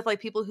obsessed with like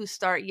people who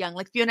start young,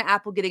 like Fiona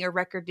Apple getting a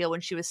record deal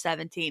when she was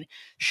 17.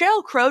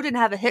 Sheryl Crow didn't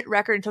have a hit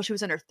record until she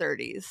was in her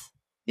 30s.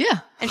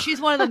 Yeah. And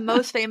she's one of the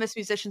most famous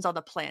musicians on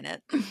the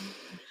planet.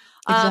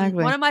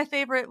 Exactly. One of my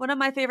favorite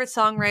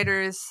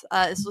songwriters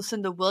is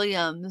Lucinda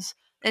Williams,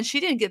 and she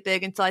didn't get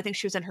big until I think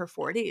she was in her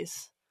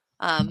 40s.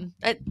 Adult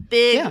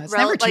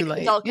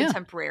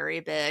contemporary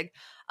big.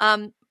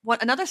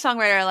 Another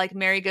songwriter like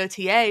Mary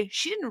Gauthier,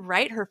 she didn't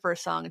write her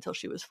first song until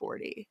she was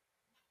 40.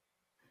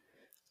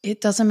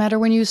 It doesn't matter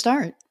when you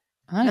start,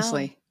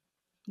 honestly.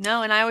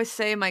 No, and I always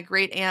say my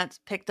great aunt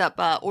picked up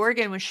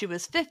organ when she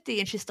was 50,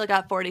 and she still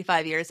got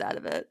 45 years out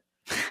of it.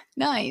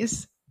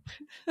 Nice.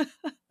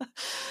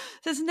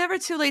 So it's never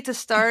too late to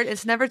start.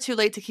 It's never too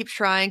late to keep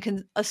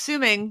trying,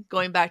 assuming,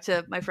 going back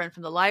to my friend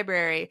from the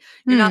library,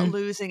 you're not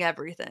losing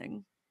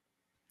everything.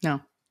 No.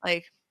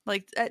 You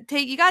got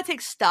to take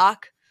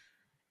stock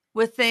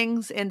with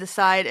things and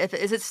decide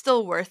is it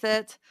still worth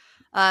it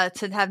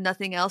to have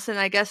nothing else. And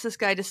I guess this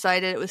guy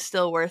decided it was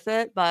still worth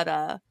it. But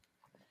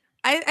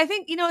I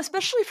think,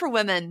 especially for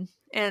women,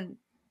 and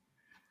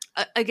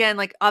again,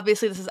 like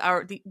obviously this is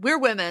we're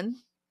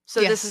women. So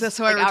that's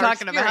why we're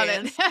talking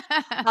experience.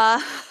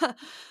 About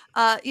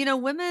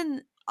it.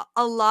 Women,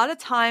 a lot of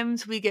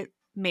times we get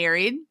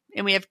married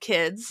and we have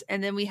kids,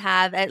 and then we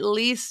have at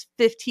least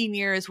 15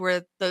 years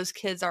where those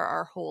kids are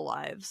our whole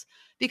lives.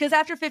 Because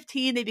after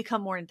 15, they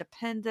become more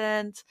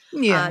independent.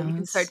 You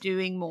can start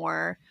doing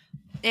more.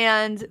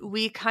 And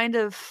we kind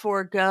of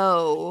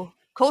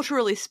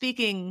culturally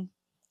speaking,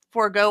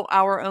 forego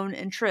our own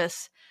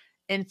interests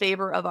in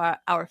favor of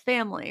our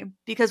family.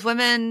 Because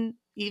women,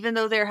 even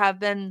though there have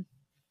been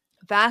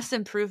vast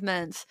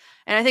improvements,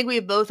 and I think we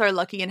both are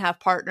lucky and have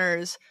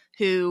partners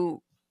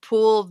who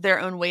pull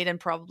their own weight and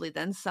probably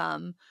then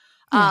some.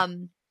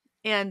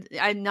 and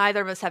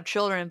neither of us have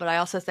children, but I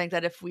also think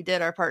that if we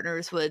did, our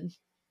partners would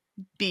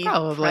be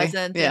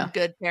present and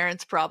good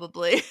parents,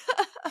 probably.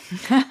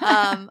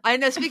 I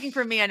know, speaking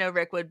for me, I know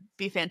Rick would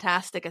be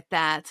fantastic at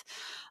that,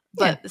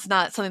 but it's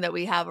not something that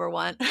we have or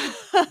want.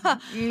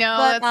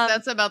 No, but,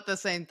 that's about the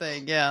same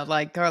thing. Yeah,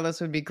 like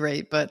Carlos would be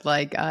great, but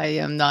like I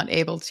am not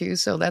able to,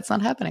 so that's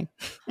not happening.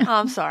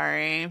 I'm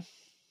sorry.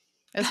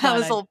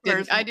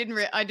 I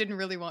didn't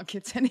really want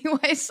kids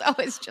anyway, so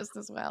it's just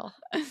as well.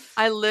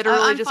 I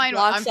literally just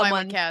blocked someone.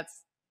 Fine with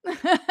cats.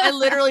 I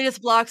literally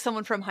just blocked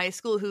someone from high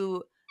school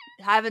who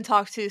I haven't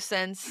talked to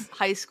since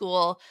high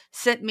school,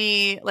 sent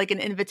me like an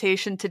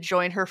invitation to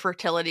join her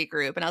fertility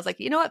group. And I was like,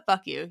 you know what?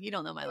 Fuck you. You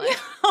don't know my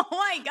life. Oh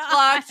my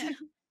God.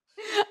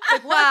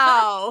 Like,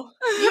 wow.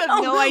 You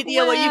have no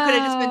idea what you could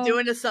have just been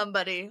doing to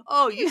somebody.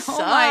 Oh, you suck.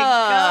 Oh my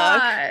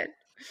God.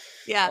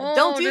 Yeah,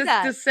 don't do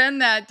that. To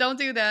send that. Don't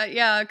do that.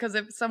 Yeah, because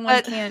if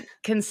someone can't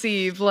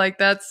conceive, like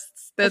that's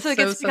so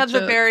it becomes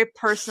a very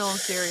personal and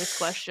serious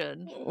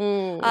question.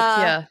 Oh,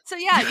 yeah. So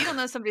yeah, you don't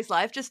know somebody's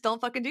life. Just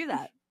don't fucking do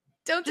that.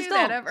 Don't do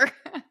that ever.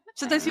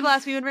 Sometimes people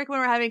ask me and Rick when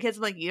we're having kids,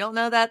 I'm like, you don't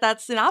know that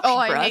that's an option for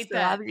us. I hate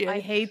that. I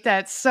hate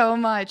that so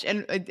much.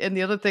 And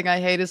the other thing I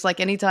hate is like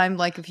anytime,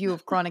 like if you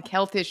have chronic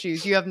health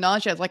issues, you have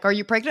nausea. Like, are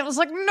you pregnant? I was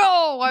like,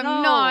 no, I'm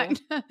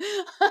not.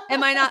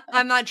 Am I not?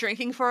 I'm not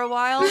drinking for a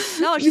while.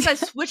 No, it's just I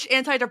switched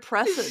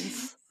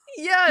antidepressants.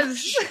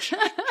 Yes.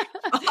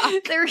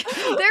 there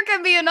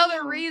can be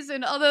another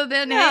reason other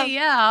than, hey,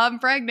 I'm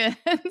pregnant.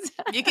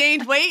 You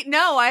gained weight?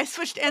 No, I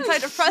switched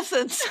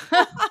antidepressants.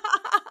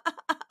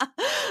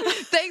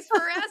 Thanks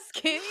for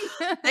asking.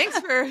 Thanks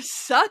for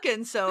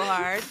sucking so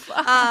hard.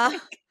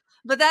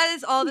 But that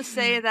is all to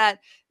say that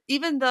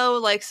even though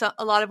like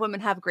a lot of women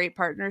have great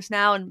partners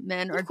now and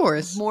men are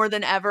more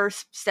than ever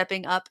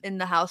stepping up in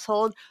the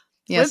household,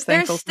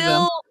 women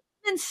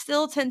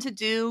still tend to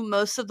do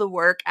most of the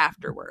work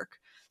after work.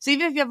 So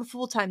even if you have a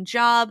full-time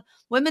job,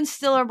 women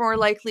still are more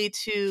likely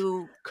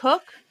to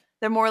cook.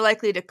 They're more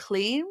likely to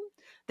clean.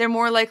 They're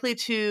more likely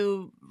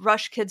to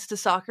rush kids to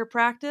soccer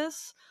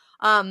practice.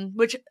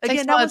 Which again,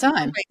 takes a lot of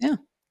time.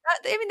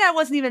 That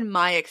wasn't even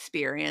my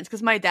experience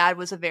because my dad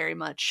was a very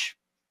much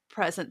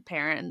present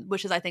parent,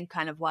 which is I think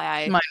kind of why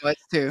I mine was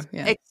too.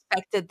 Yeah.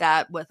 Expected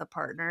that with a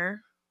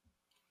partner.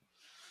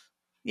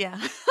 Yeah,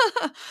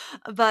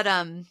 but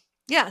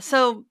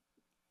so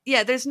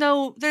yeah, there's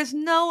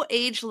no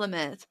age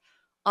limit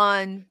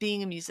on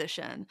being a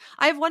musician.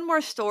 I have one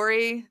more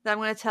story that I'm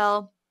going to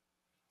tell.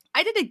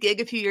 I did a gig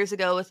a few years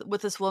ago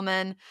with this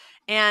woman,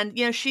 and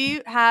you know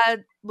she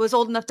was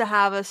old enough to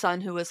have a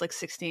son who was like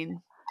 16,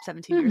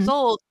 17 years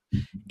old,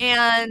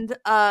 and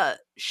I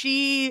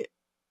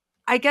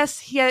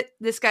guess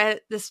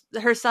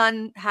her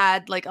son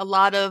had like a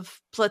lot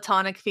of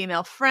platonic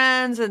female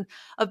friends, and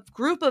a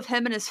group of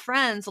him and his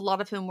friends, a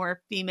lot of whom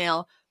were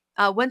female,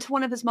 went to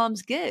one of his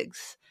mom's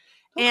gigs.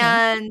 Okay.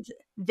 And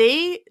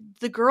the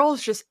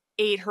girls just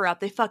ate her up.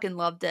 They fucking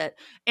loved it.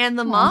 And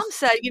the mom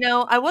said, you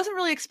know, I wasn't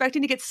really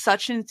expecting to get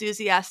such an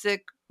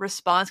enthusiastic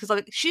response because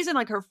like she's in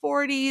like her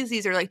 40s.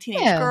 These are like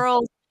teenage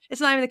girls.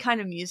 It's not even the kind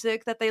of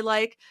music that they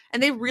like.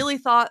 And they really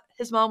thought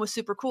his mom was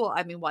super cool.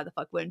 I mean, why the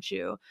fuck wouldn't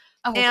you?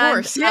 Oh, of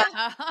course. Yeah.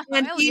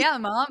 And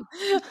Mom.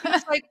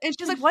 And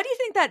she's like, why do you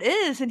think that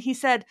is? And he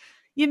said,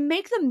 you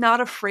make them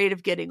not afraid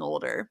of getting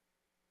older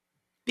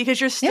because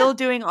you're still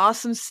doing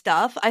awesome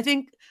stuff. I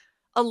think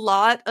a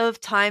lot of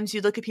times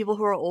you look at people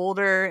who are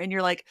older and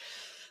you're like,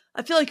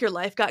 I feel like your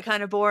life got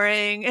kind of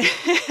boring.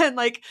 And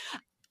like,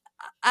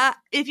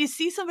 if you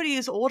see somebody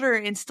who's older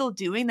and still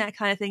doing that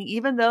kind of thing,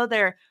 even though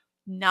they're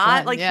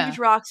not huge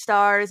rock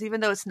stars,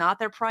 even though it's not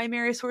their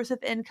primary source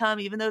of income,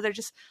 even though they're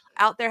just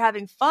out there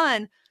having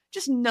fun,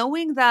 just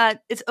knowing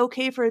that it's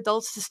okay for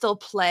adults to still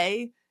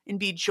play and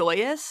be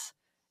joyous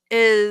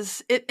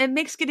it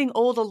makes getting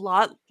old a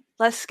lot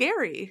less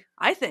scary,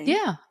 I think.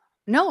 Yeah.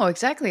 No,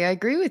 exactly. I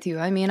agree with you.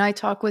 I mean, I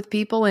talk with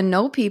people and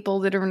know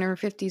people that are in their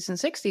 50s and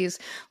 60s,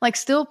 like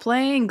still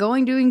playing,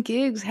 doing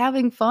gigs,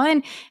 having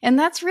fun. And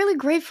that's really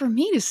great for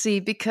me to see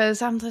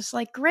because I'm just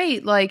like,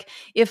 great. Like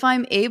if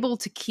I'm able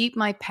to keep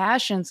my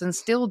passions and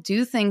still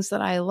do things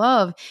that I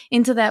love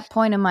into that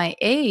point of my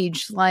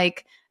age,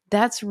 like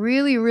that's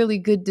really, really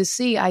good to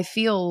see. I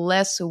feel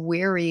less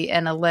wary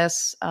and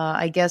less,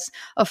 I guess,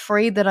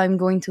 afraid that I'm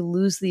going to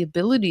lose the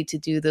ability to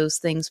do those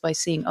things by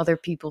seeing other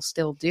people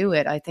still do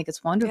it. I think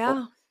it's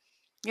wonderful.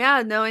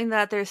 Yeah, knowing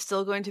that there's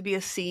still going to be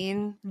a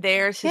scene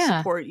there to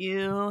support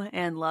you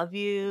and love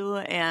you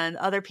and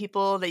other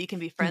people that you can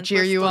be friends with.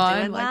 Cheer you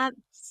on.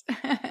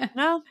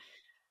 No,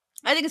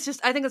 I think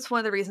it's one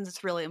of the reasons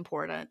it's really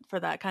important for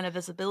that kind of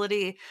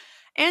visibility.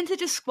 And to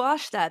just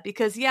squash that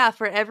because,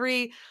 for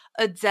every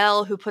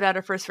Adele who put out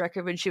her first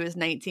record when she was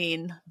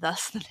 19,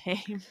 thus the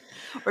name,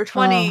 or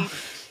 20,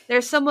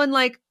 there's someone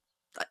like,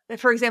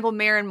 for example,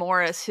 Maren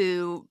Morris,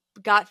 who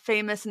got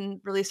famous and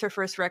released her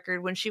first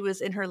record when she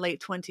was in her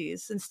late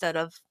 20s instead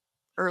of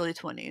early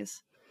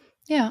 20s.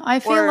 Yeah, I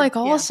feel like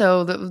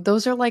also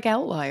those are like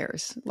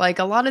outliers. Like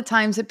a lot of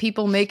times that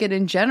people make it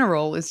in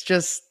general, it's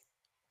just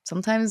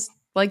sometimes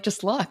like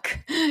just luck.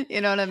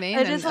 You know what I mean?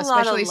 It is a lot of luck.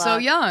 Especially so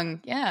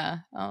young. Yeah.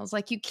 I was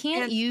like, you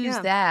can't use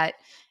that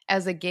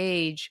as a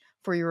gauge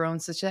for your own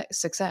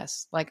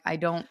success. Like I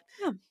don't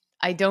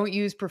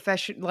use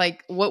profession,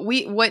 like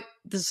what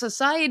the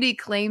society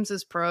claims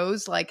as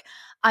pros. Like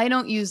I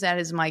don't use that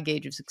as my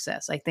gauge of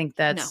success. I think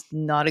that's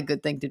not a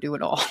good thing to do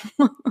at all.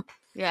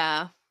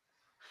 Yeah.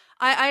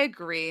 I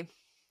agree.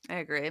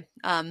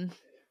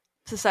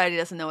 Society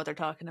doesn't know what they're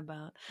talking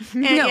about.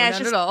 And no,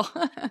 not at all.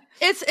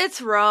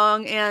 it's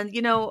wrong. And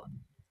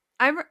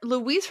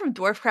Louise from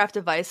Dwarfcraft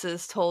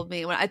Devices told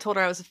me when I told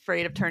her I was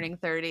afraid of turning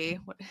 30.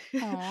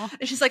 And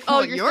she's like,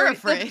 "Oh, you're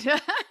afraid."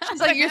 She's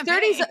like, "Your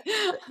 30s,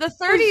 the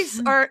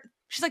 30s are."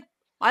 She's like,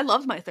 "I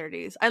love my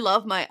 30s. I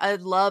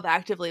love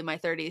actively my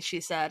 30s."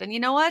 She said, and you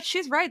know what?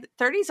 She's right.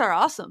 30s are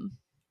awesome.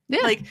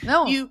 Yeah, like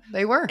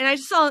they were. And I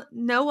just saw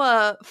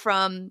Noah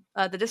from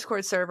the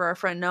Discord server. Our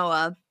friend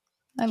Noah.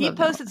 He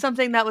posted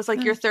something that was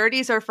like, "Your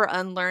 30s are for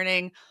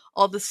unlearning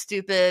all the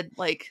stupid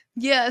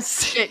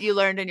shit you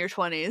learned in your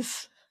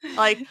 20s."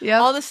 Like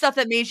all the stuff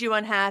that made you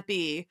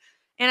unhappy.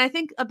 And I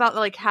think about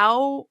like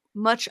how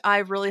much I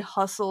really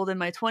hustled in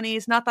my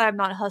 20s. Not that I'm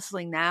not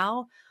hustling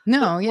now.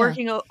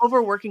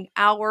 Overworking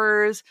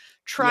hours,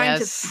 trying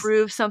to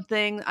prove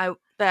something that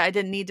I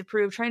didn't need to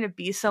prove, trying to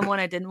be someone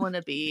I didn't want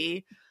to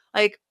be.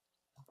 Like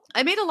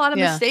I made a lot of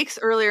mistakes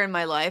earlier in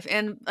my life,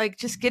 and like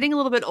just getting a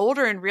little bit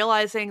older and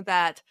realizing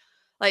that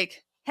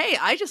like, hey,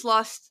 I just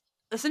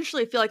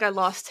essentially feel like I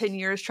lost 10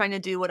 years trying to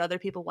do what other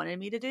people wanted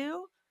me to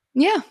do.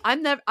 Yeah. I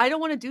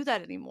don't want to do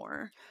that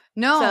anymore.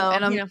 No. So,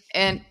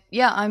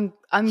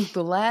 I'm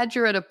glad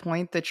you're at a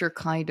point that you're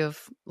kind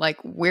of like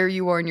where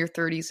you are in your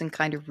 30s and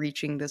kind of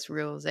reaching this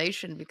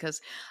realization,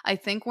 because I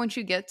think once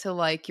you get to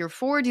like your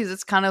 40s,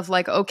 it's kind of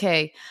like,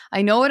 okay,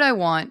 I know what I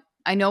want.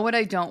 I know what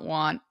I don't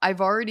want.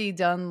 I've already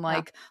done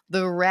like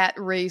the rat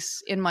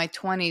race in my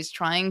 20s,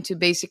 trying to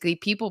basically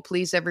people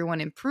please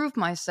everyone, improve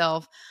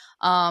myself.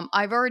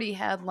 I've already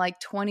had like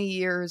 20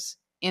 years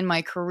in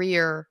my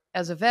career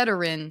as a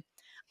veteran.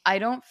 I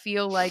don't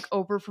feel like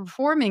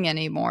overperforming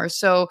anymore.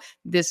 So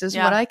this is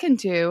what I can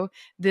do.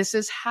 This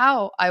is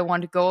how I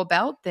want to go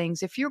about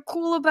things. If you're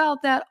cool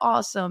about that,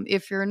 awesome.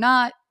 If you're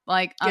not,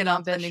 like, I'm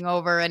not bending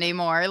over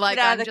anymore. Like,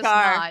 I'm just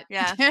not.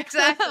 Yeah,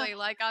 exactly.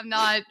 Like, I'm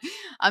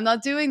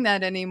not doing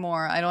that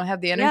anymore. I don't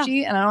have the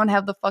energy and I don't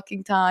have the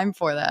fucking time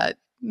for that.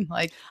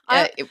 Like,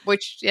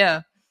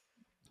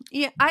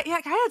 Yeah,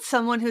 I had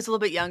someone who's a little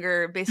bit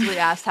younger basically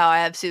asked how I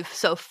have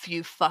so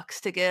few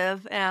fucks to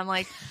give, and I'm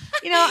like,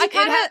 it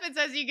happens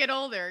as you get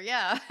older.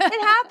 Yeah,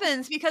 it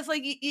happens because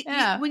like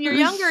when you're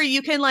younger,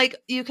 you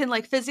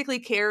can physically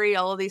carry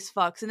all of these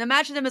fucks and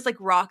imagine them as like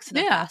rocks in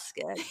a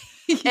basket,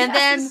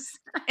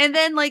 and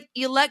then like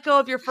you let go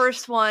of your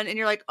first one, and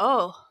you're like,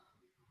 oh,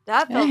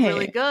 that felt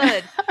really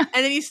good.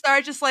 And then you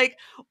start just like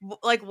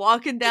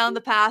walking down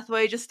the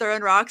pathway, just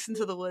throwing rocks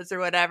into the woods or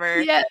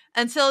whatever. Yeah.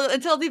 Until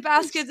the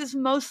basket is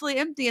mostly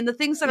empty. And the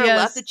things that are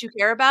left that you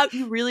care about,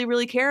 you really,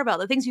 really care about.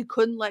 The things you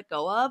couldn't let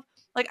go of.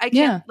 Like, I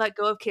can't let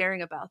go of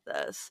caring about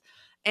this.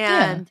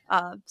 And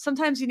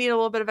sometimes you need a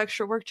little bit of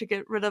extra work to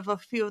get rid of a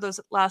few of those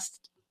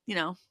last,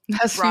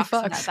 rocks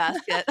in that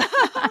basket.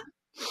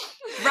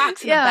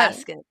 Rocks in the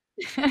basket.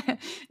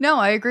 No,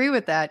 I agree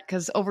with that,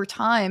 because over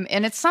time,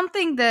 and it's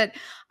something that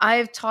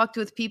I've talked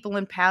with people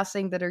in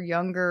passing that are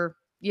younger,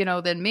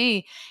 than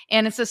me,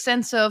 and it's a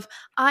sense of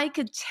I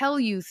could tell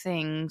you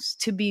things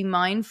to be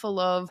mindful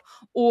of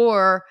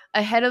or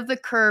ahead of the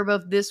curve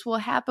of this will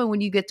happen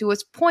when you get to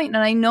its point.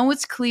 And I know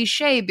it's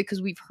cliche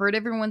because we've heard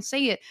everyone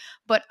say it,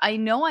 but I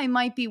know I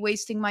might be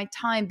wasting my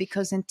time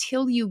because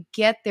until you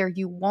get there,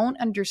 you won't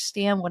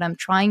understand what I'm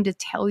trying to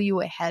tell you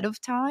ahead of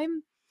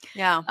time.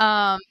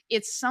 Yeah.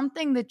 It's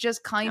something that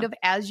just kind of,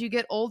 as you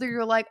get older,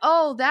 you're like,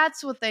 oh,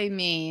 that's what they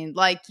mean.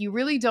 Like, you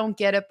really don't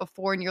get it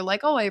before, and you're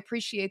like, oh, I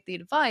appreciate the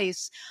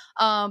advice,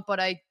 but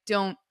I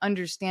don't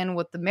understand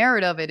what the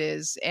merit of it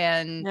is.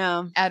 And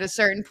at a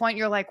certain point,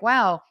 you're like,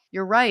 wow,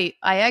 you're right.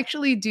 I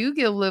actually do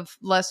give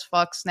less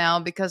fucks now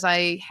because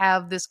I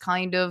have this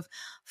kind of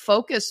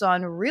focus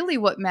on really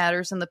what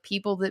matters and the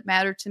people that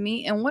matter to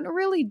me and what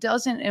really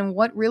doesn't, and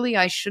what really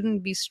I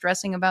shouldn't be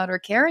stressing about or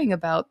caring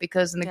about,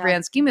 because in the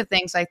grand scheme of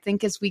things, I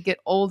think as we get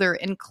older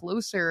and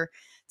closer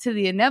to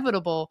the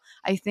inevitable,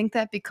 I think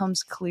that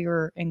becomes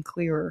clearer and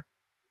clearer.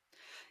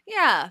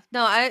 Yeah,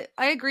 no, I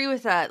agree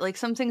with that. Like,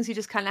 some things you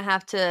just kind of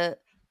have to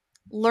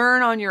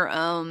learn on your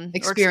own, or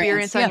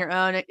experience on your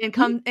own, and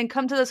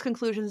come to those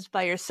conclusions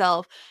by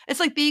yourself. It's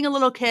like being a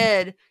little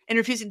kid and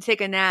refusing to take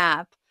a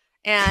nap,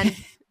 and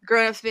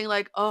grown-ups being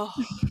like, oh,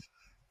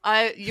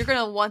 you're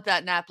gonna want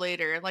that nap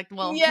later. Like,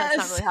 well, that's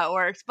not really how it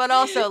works, but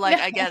also like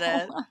I get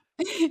it.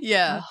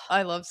 Yeah,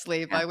 I love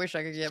sleep. I wish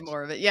I could get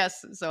more of it.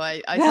 Yes, so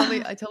I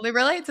totally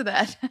relate to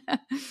that.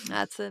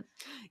 That's it.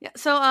 Yeah.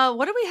 So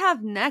what do we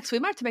have next? We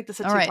might have to make this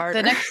a two-parter.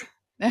 The next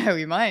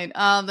we might.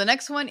 The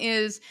next one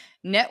is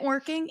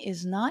networking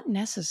is not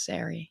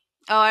necessary.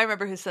 Oh, I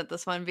remember who sent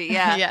this one, but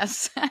yeah.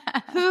 Yes.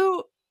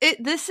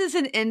 This is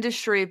an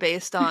industry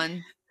based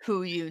on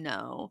who you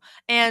know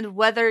and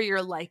whether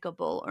you're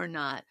likable or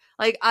not.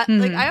 Like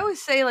I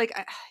always say, like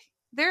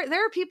there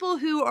are people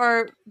who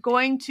are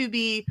going to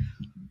be,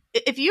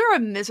 if you're a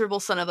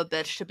miserable son of a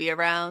bitch to be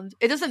around,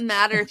 it doesn't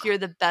matter if you're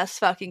the best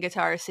fucking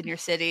guitarist in your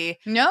city.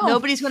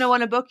 Nobody's going to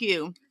want to book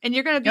you. And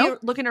you're going to be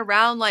looking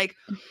around like,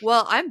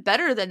 well, I'm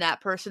better than that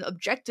person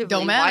objectively.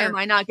 Don't matter. Why am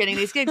I not getting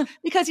these gigs?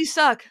 Because you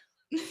suck.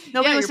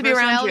 Nobody wants to be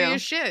around you.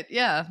 Is shit.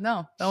 Yeah,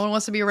 no one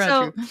wants to be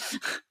around you.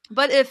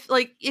 But if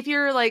people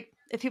are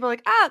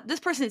like, this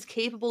person is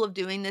capable of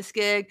doing this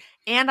gig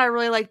and I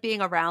really like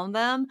being around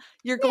them,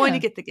 you're going to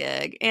get the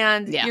gig.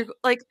 And you're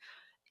like,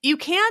 you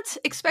can't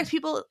expect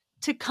people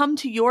to come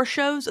to your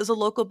shows as a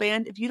local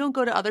band if you don't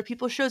go to other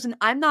people's shows. And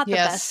I'm not the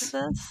best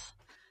at this.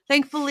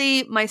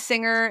 Thankfully, my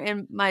singer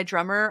and my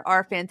drummer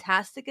are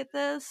fantastic at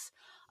this.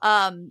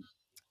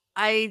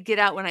 I get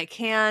out when I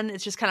can.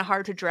 It's just kind of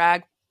hard to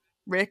drag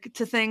Rick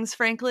to things,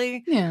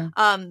 frankly. Yeah.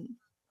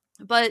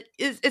 But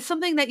it's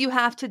something that you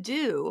have to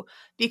do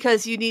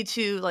because you need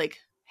to like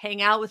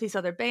hang out with these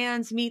other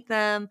bands, meet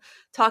them,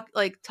 talk,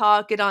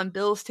 get on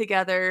bills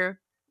together.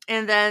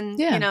 And then,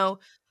 you know,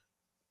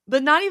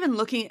 but not even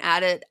looking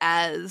at it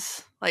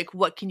as like,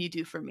 what can you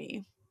do for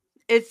me?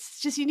 It's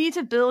just, you need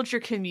to build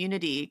your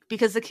community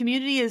because the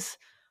community is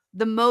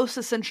the most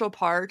essential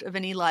part of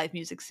any live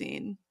music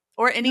scene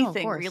or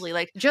anything really.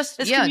 Like just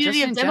this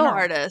community of demo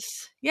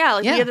artists. Yeah.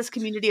 Like we have this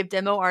community of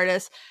demo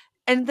artists.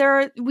 And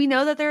we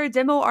know that there are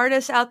demo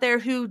artists out there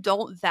who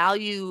don't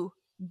value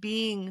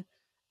being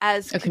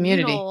as a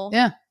community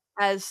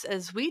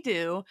as we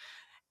do.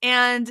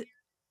 And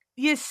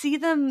you see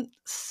them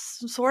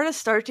sort of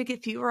start to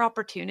get fewer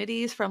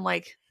opportunities from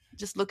like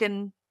just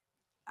looking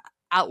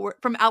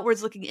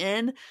outwards looking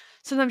in.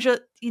 Sometimes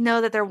you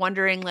know that they're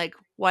wondering like,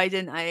 why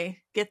didn't I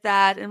get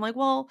that? And I'm like,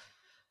 well,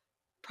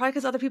 probably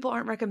because other people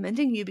aren't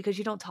recommending you because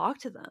you don't talk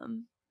to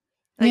them.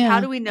 Like, how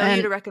do we know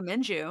you to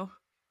recommend you?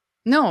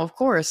 No, of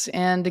course.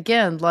 And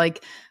again,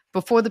 like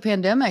before the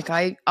pandemic,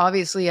 I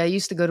used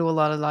to go to a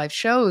lot of live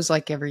shows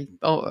like every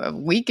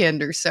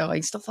weekend or so. I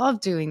used to love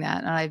doing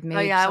that. And I've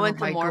made some of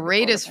my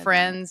greatest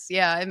friends.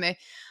 Yeah,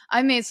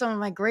 I made some of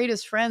my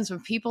greatest friends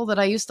with people that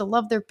I used to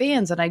love their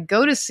bands and I'd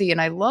go to see and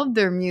I loved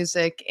their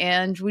music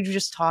and we'd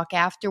just talk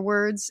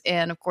afterwards.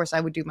 And of course I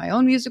would do my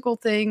own musical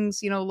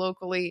things, you know,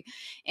 locally.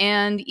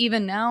 And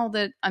even now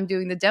that I'm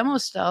doing the demo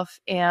stuff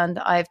and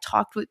I've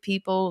talked with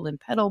people and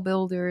pedal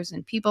builders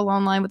and people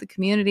online with the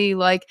community,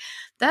 like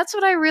that's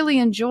what I really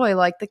enjoy,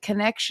 like the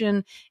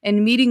connection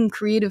and meeting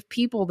creative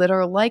people that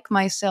are like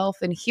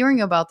myself and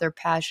hearing about their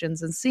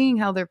passions and seeing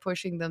how they're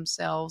pushing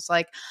themselves.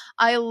 Like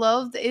I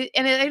love it.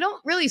 And I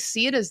don't really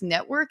see it as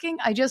networking.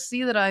 I just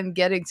see that I'm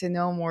getting to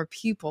know more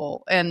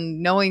people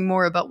and knowing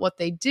more about what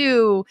they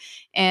do.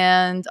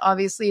 And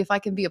obviously, if I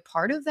can be a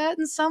part of that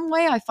in some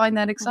way, I find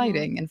that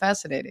exciting and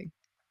fascinating.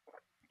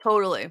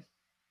 Totally.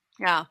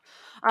 Yeah.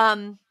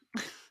 I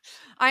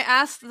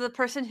asked the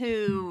person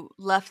who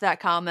left that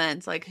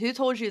comment, like, who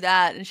told you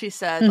that? And she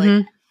said,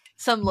 like,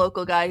 some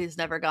local guy who's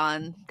never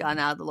gone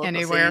out of the local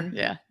anywhere. Scene.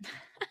 Yeah.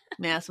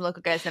 Yeah, some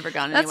local guys never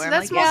gone anywhere.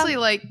 That's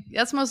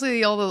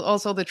mostly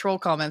also the troll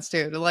comments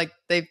too. They're like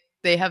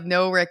they have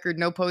no record,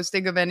 no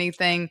posting of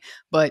anything,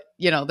 but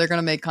you know they're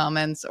gonna make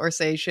comments or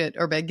say shit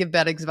or give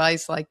bad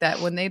advice like that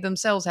when they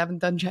themselves haven't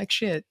done jack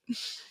shit.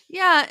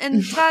 Yeah,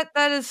 and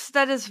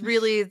that is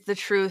really the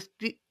truth.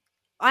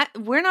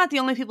 We're not the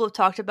only people who've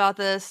talked about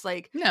this.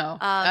 Like, no,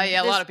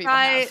 a lot of people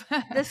have.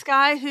 This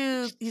guy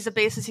he's a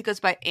bassist. He goes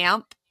by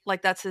Amp.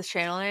 Like that's his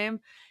channel name.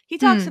 He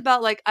talks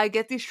about like, I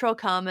get these troll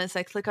comments,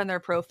 I click on their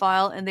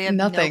profile and they have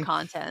no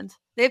content.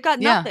 They've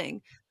got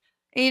nothing.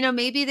 And, you know,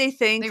 maybe they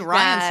think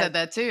Ryan said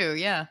that too.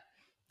 Yeah.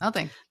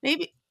 Nothing.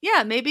 Maybe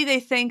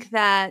they think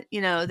that, you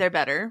know, they're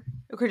better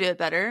or could do it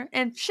better.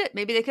 And shit,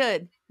 maybe they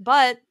could.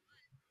 But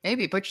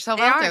maybe put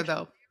yourself out there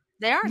though.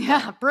 They aren't.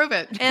 Yeah, prove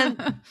it.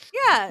 And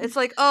it's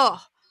like,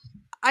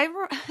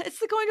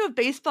 it's like going to a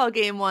baseball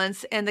game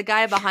once and the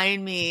guy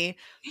behind me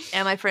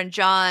and my friend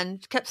John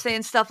kept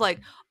saying stuff like,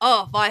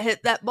 oh, if I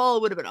hit that ball,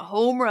 it would have been a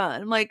home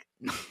run. I'm like,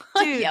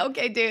 dude. Yeah,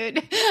 okay,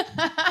 dude.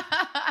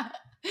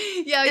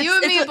 Yeah, you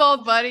and me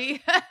both, buddy.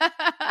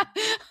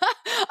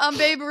 I'm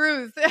Babe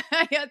Ruth.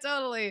 Yeah,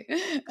 totally.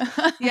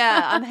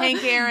 Yeah, I'm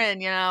Hank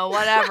Aaron, you know,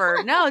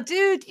 whatever. No,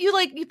 dude, you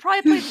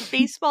probably played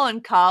baseball in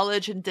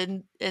college and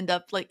didn't ended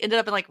up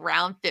in like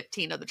round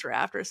 15 of the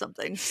draft or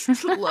something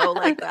low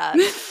like that.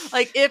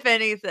 Like, if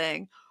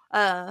anything.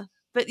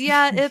 But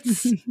yeah,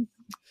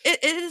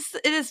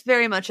 it is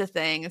very much a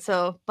thing.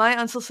 So my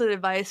unsolicited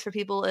advice for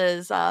people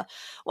is,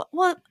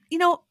 well, you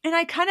know, and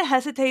I kind of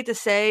hesitate to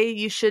say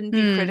you shouldn't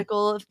be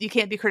critical. You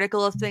can't be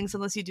critical of things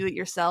unless you do it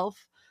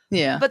yourself.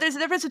 Yeah. But there's a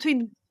difference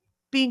between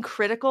being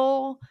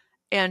critical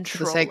and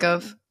trolling. For the sake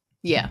of,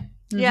 yeah.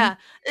 Mm-hmm. Yeah.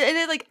 And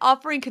then like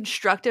offering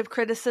constructive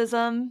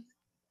criticism,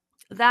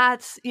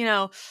 that's, you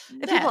know,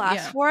 if people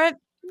ask for it,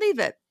 leave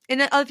it.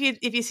 And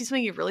if you see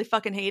something you really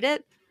fucking hate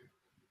it,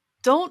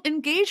 don't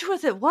engage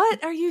with it.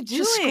 What are you doing?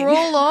 Just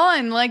scroll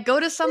on. Like, go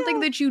to something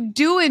that you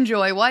do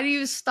enjoy. Why do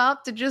you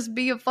stop to just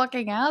be a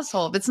fucking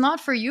asshole? If it's not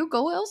for you,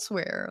 go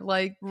elsewhere.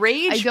 Like,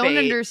 rage I don't bait.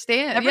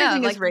 understand.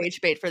 Everything is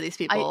rage bait for these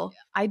people.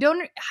 I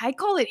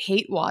call it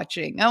hate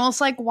watching. I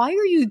was like, why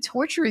are you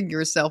torturing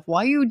yourself?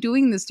 Why are you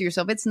doing this to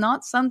yourself? It's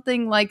not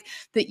something like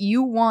that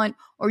you want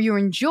or you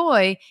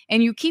enjoy,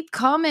 and you keep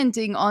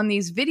commenting on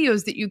these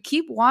videos that you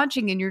keep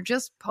watching, and you're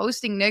just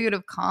posting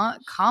negative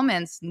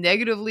comments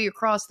negatively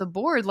across the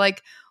board.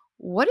 Like,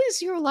 what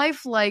is your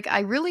life like?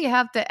 I really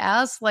have to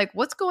ask, like,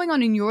 what's going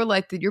on in your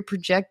life that you're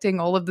projecting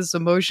all of this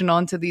emotion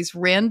onto these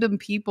random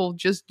people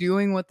just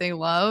doing what they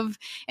love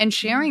and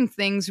sharing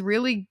things,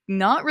 really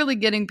not really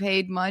getting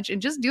paid much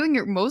and just doing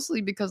it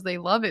mostly because they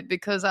love it?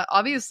 Because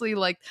obviously,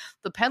 like,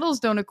 the pedals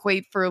don't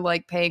equate for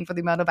like paying for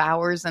the amount of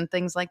hours and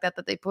things like that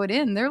they put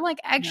in. They're like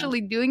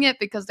actually doing it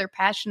because they're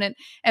passionate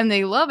and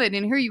they love it.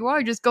 And here you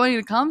are just going to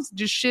the comments,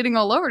 just shitting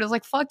all over it. It's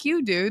like, fuck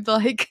you, dude.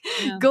 Like,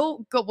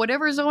 go,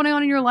 whatever's going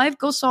on in your life,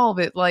 go solve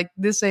it. Like,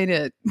 this ain't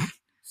it.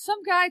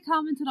 Some guy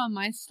commented on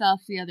my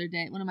stuff the other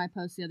day, one of my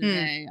posts the other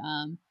day,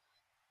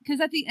 because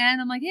at the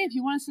end I'm like, hey, if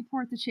you want to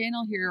support the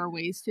channel, here are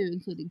ways to,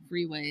 including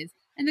free ways.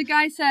 And the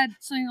guy said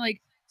something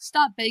like,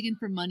 stop begging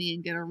for money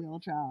and get a real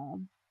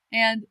job.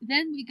 And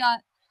then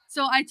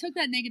so I took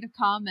that negative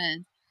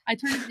comment, I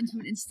turned it into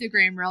an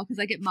Instagram reel because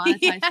I get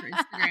monetized for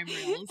Instagram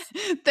reels.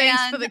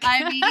 Thanks and for the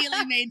I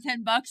immediately made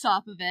 $10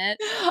 off of it.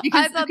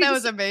 I thought that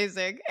was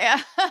amazing.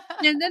 Yeah.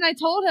 And then I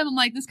told him, I'm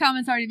like, this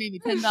comment's already made me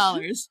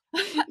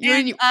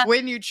 $10.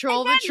 When you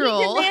troll the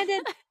troll. And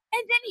then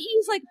he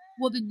was like,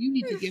 well, then you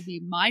need to give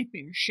me my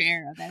fair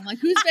share of it. I'm like,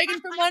 who's begging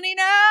for money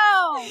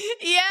now?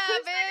 Yeah,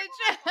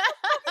 bitch.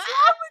 What's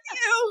wrong with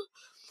you?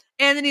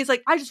 And then he's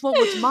like, I just want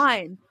what's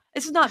mine.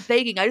 This is not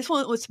begging. I just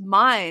want what's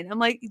mine. I'm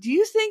like, do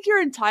you think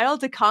you're entitled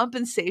to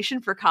compensation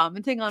for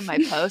commenting on my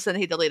post? And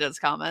he deleted his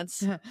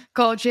comments.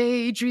 Call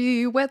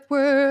J.G.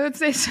 Wetworth.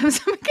 Say some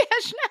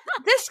cash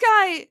now. This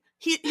guy,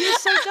 he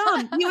was so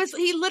dumb.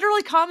 He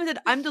literally commented,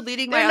 I'm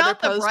deleting my other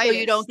post so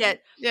you don't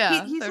get.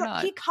 Yeah,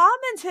 he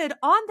commented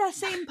on that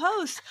same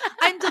post,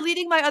 I'm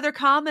deleting my other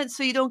comments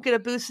so you don't get a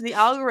boost in the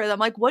algorithm. I'm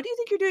like, what do you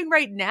think you're doing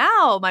right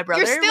now, my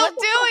brother? You're still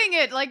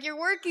doing it. Like, you're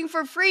working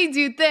for free,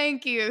 dude.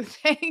 Thank you.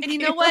 And you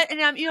know what?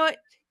 And you know what?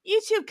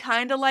 YouTube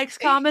kind of likes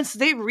comments.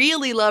 They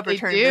really love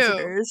return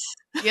visitors.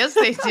 Yes,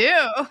 they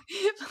do.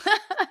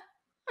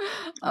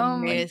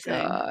 Amazing. Oh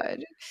my God.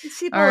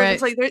 People are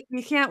just like,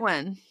 you can't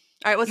win.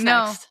 All right, what's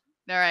next?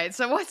 All right,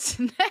 so what's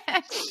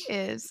next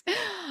is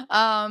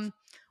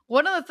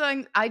one of the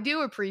things I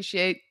do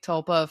appreciate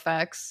Tulpa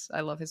effects.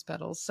 I love his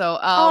pedals. So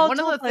one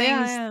of the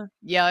things,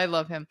 yeah, I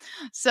love him.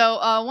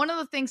 So one of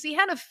the things, he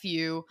had a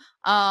few.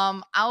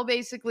 I'll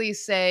basically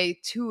say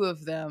two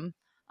of them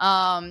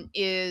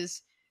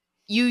is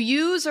you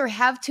use or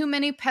have too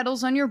many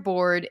pedals on your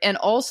board. And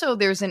also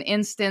there's an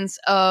instance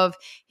of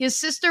his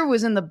sister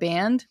was in the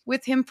band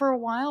with him for a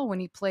while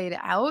when he played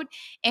out.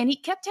 And he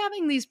kept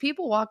having these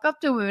people walk up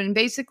to him and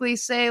basically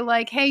say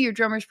like, hey, your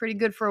drummer's pretty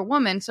good for a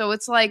woman. So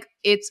it's like,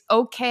 it's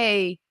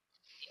okay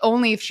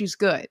only if she's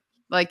good.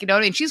 Like, you know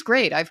what I mean? She's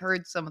great. I've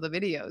heard some of the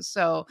videos.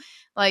 So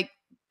like,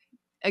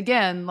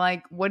 again,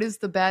 like, what is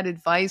the bad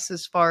advice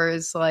as far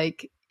as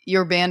like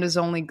your band is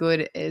only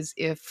good as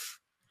if,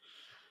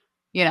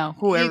 you know,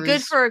 whoever's you're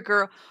good for a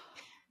girl.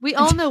 We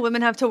all know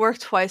women have to work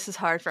twice as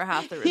hard for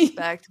half the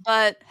respect.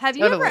 But have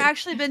you ever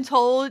actually been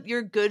told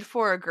you're good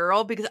for a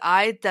girl? Because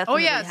I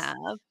definitely have.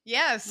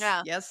 Yes.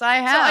 Yeah. Yes, I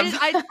have.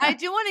 So I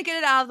do want to get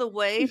it out of the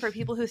way for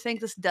people who think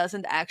this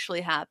doesn't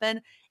actually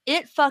happen.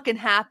 It fucking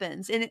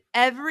happens and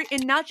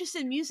not just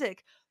in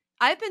music.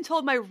 I've been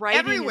told my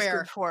writing is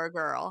good for a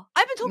girl.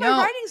 I've been told my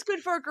writing is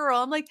good for a girl.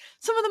 I'm like,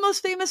 some of the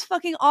most famous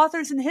fucking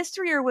authors in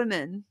history are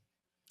women.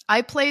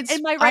 And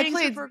my writing's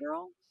good for a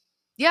girl?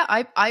 Yeah,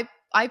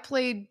 I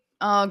played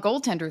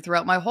goaltender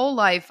throughout my whole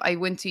life. I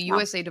went to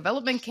USA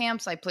development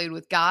camps. I played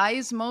with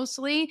guys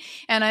mostly,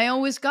 and I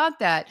always got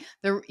that.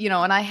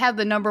 And I had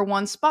the number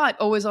one spot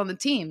always on the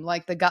team.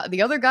 Like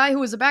the other guy who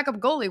was a backup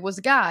goalie was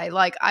a guy.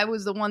 Like I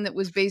was the one that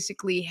was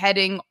basically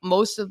heading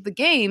most of the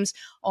games.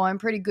 Oh, I'm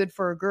pretty good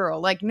for a girl.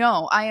 Like,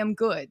 no, I am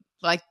good.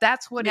 Like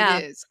that's what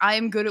it is. I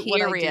am good at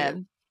what I do.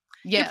 Yes.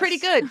 You're pretty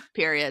good.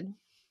 Period.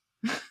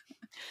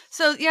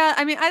 So yeah,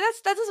 I mean, that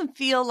doesn't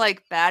feel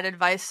like bad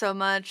advice so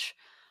much.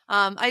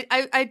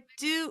 I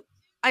do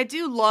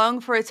long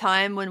for a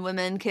time when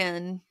women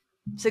can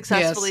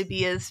successfully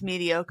be as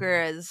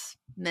mediocre as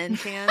men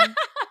can.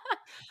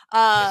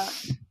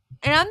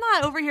 And I'm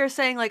not over here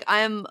saying like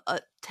I'm a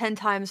 10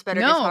 times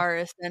better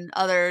guitarist than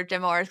other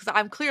demo artists because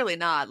I'm clearly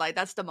not. Like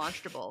that's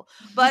demonstrable.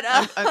 But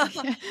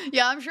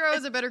I'm sure I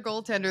was a better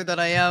goaltender than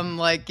I am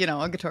like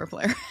a guitar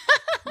player.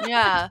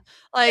 Yeah,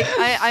 like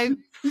I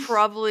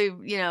probably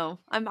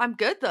I'm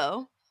good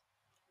though.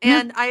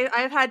 And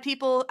I've had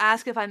people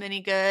ask if I'm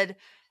any good,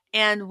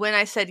 and when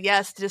I said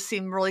yes, it just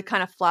seemed really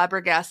kind of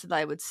flabbergasted that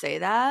I would say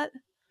that.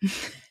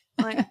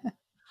 Like,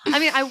 I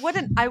mean, I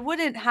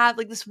wouldn't have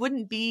like this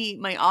wouldn't be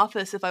my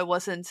office if I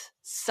wasn't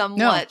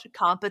somewhat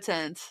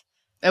competent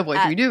At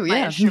what you do, my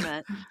yeah.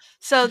 instrument.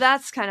 So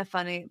that's kind of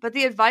funny. But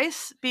the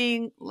advice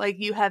being like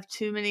you have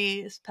too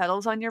many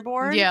pedals on your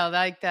board. Yeah,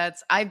 like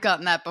I've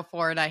gotten that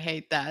before and I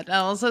hate that.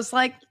 I was just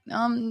like,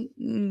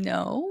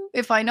 no.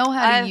 If I know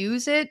how to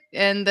use it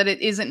and that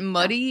it isn't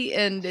muddy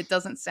and it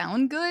doesn't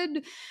sound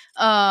good,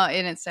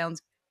 and it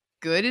sounds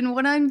good in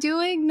what I'm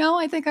doing, no,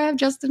 I think I have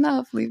just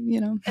enough.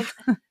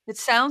 It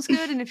sounds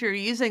good, and if you're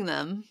using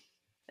them,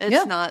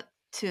 it's not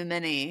too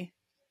many.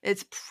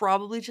 It's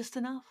probably just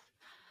enough.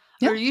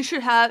 Yeah. Or you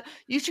should get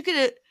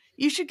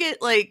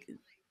like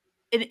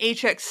an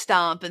HX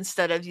Stomp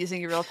instead of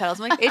using your real pedals.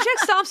 I'm like,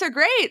 HX Stomps are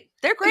great.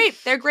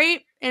 They're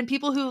great. And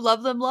people who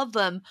love them, love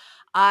them.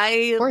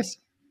 Of course.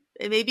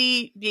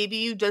 Maybe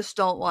you just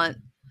don't want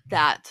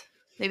that.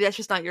 Maybe that's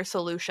just not your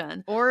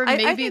solution. Or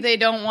maybe I think they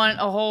don't want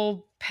a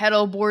whole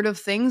pedal board of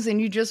things and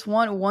you just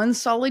want one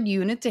solid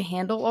unit to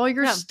handle all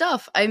your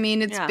stuff. I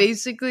mean, it's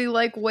basically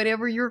like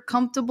whatever you're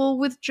comfortable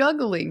with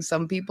juggling.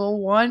 Some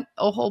people want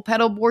a whole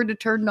pedal board to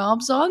turn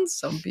knobs on.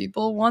 Some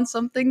people want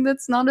something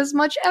that's not as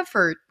much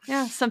effort.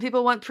 Yeah, some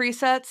people want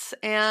presets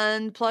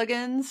and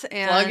plugins.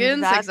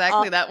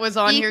 Exactly. That was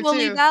on here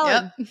too.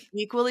 Valid. Yep.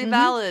 Equally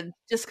valid.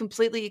 Just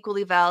completely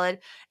equally valid.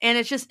 And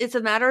it's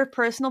a matter of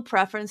personal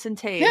preference and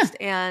taste.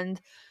 Yeah.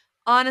 And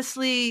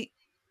honestly,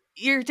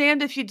 you're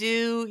damned if you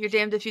do, you're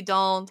damned if you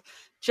don't.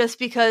 Just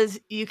because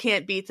you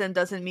can't beat them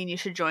doesn't mean you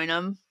should join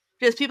them.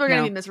 Because people are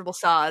going to be miserable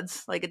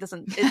sods. Like it's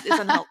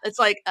it's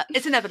like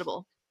it's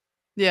inevitable.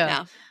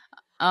 Yeah.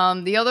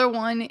 The other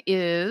one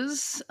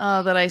is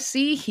that I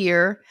see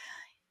here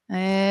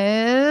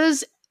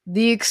is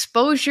the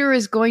exposure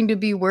is going to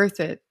be worth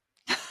it.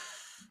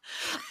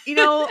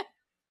 There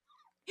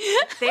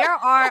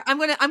are. I'm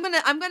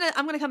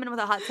gonna come in with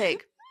a hot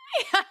take.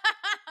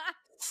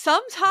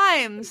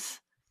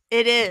 Sometimes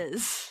it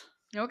is.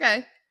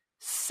 Okay.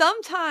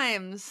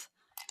 Sometimes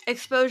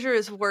exposure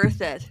is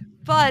worth it.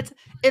 But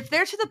if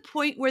they're to the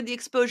point where the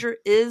exposure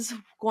is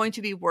going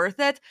to be worth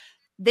it,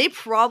 they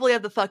probably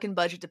have the fucking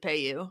budget to pay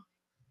you.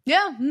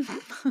 Yeah.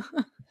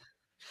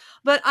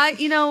 But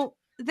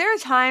there are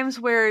times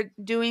where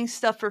doing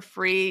stuff for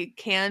free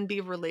can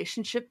be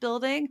relationship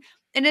building.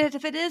 And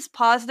if it is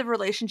positive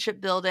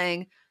relationship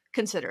building,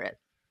 consider it.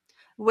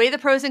 Weigh the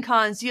pros and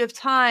cons. You have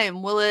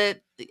time. Will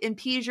it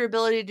impede your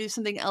ability to do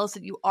something else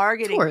that you are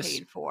getting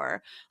paid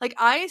for? Like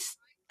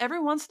every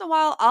once in a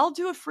while, I'll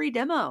do a free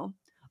demo,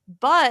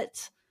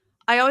 but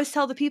I always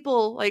tell the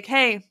people like,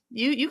 hey,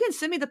 you can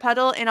send me the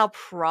pedal and I'll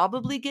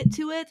probably get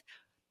to it.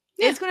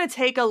 Yeah. It's going to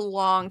take a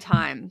long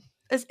time.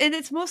 And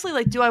it's mostly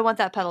like, do I want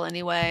that pedal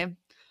anyway?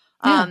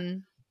 Yeah.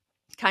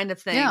 Kind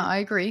of thing. Yeah, I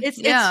agree. It's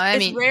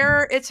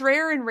rare. It's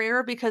rare and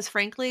rare because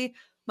frankly,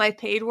 my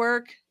paid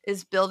work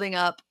is building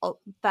up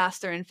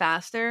faster and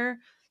faster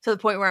to the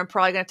point where I'm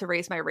probably going to have to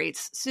raise my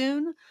rates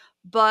soon.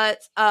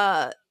 But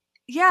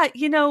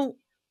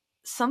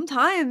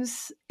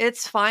sometimes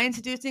it's fine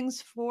to do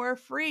things for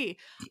free.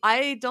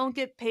 I didn't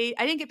get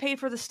paid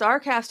for the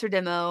Starcaster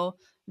demo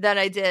that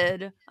I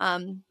did.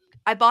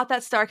 I bought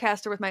that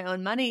Starcaster with my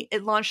own money.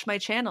 It launched my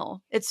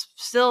channel. It's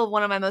still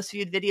one of my most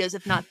viewed videos,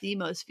 if not the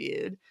most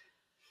viewed.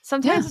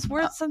 Sometimes it's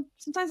worth.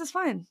 Sometimes it's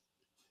fine.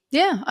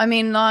 Yeah, I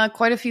mean,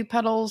 quite a few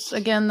pedals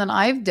again that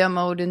I've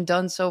demoed and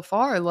done so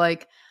far.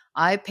 Like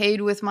I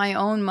paid with my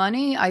own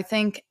money. I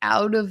think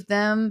out of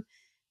them,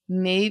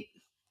 maybe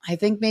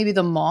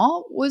the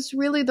Maw was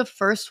really the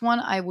first one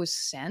I was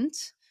sent.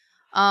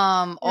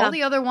 All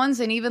the other ones,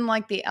 and even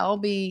like the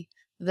Albee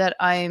that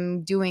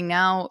I'm doing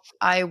now,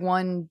 I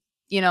won.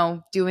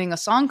 Doing a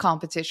song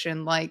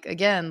competition, like,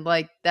 again,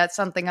 like that's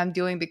something I'm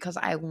doing because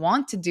I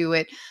want to do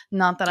it,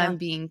 not that I'm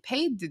being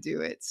paid to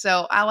do it.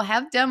 So I'll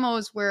have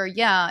demos where,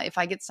 if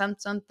I get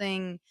sent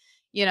something,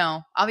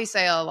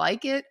 obviously I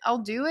like it,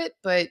 I'll do it.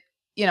 But,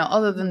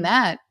 other than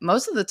that,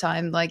 most of the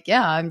time, like,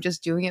 I'm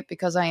just doing it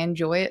because I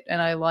enjoy it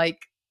and I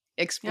like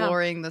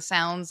exploring the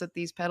sounds that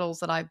these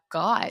pedals that I've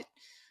got.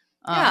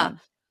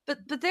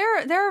 But there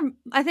are,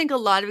 I think, a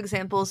lot of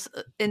examples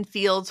in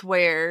fields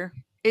where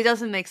it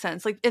doesn't make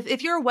sense. Like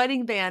if you're a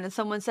wedding band and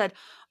someone said,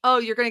 "Oh,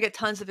 you're going to get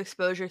tons of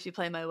exposure if you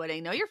play my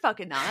wedding." No, you're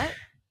fucking not.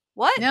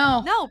 What?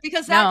 No,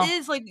 because that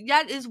is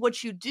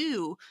what you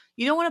do.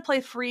 You don't want to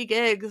play free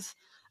gigs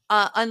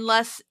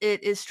unless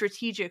it is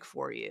strategic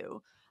for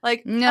you.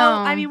 Like, no,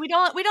 I mean, we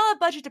don't have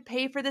budget to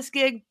pay for this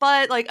gig,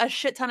 but like a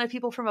shit ton of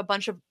people from a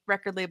bunch of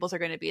record labels are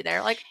going to be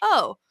there. Like,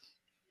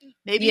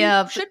 maybe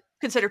you should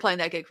consider playing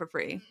that gig for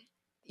free.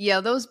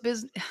 Yeah,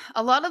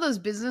 a lot of those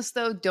business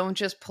though don't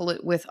just pull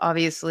it with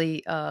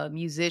obviously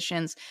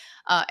musicians.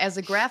 As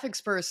a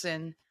graphics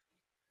person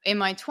in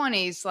my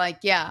 20s,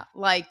 like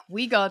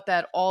we got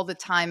that all the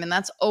time, and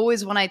that's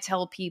always when I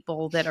tell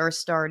people that are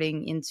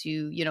starting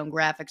into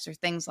graphics or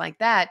things like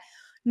that.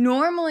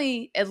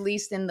 Normally, at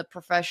least in the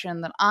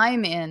profession that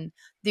I'm in,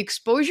 the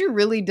exposure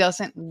really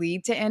doesn't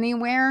lead to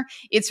anywhere.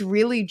 It's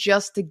really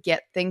just to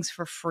get things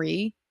for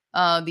free.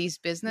 These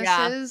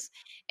businesses.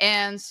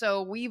 And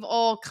so we've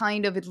all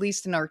kind of, at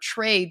least in our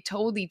trade,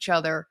 told each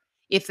other,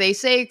 if they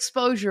say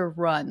exposure,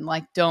 run,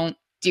 like don't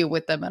deal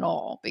with them at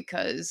all,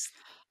 because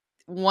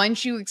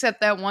once you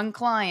accept that one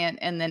client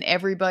and then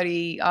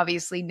everybody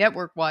obviously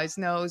network wise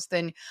knows,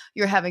 then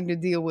you're having to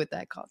deal with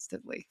that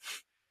constantly.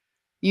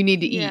 You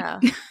need to eat.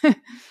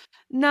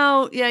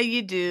 No, yeah,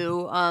 you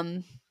do.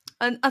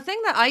 A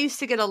thing that I used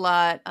to get a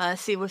lot,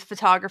 see with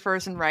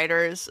photographers and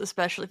writers,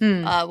 especially,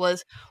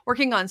 was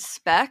working on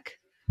spec,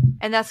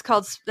 and that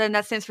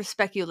stands for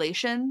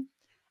speculation.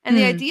 And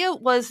the idea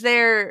was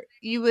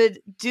you would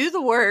do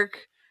the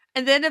work,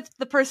 and then if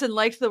the person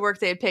liked the work,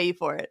 they'd pay you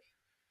for it.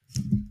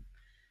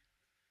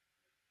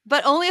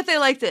 But only if they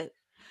liked it.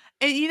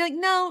 And you're like,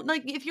 no,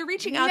 like if you're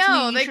reaching out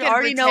to me, you should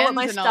already know what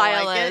my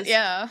style is.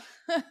 Yeah.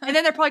 And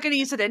then they're probably going to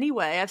use it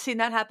anyway. I've seen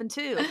that happen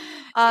too. So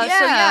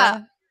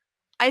yeah,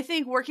 I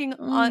think working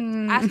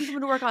on asking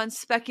someone to work on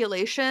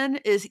speculation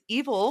is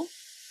evil.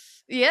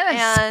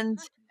 Yes. And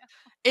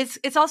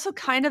it's also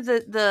kind of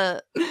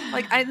the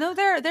like, I know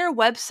there are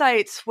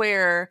websites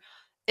where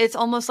it's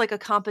almost like a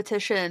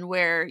competition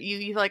where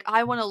you like,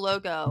 I want a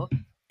logo,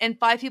 and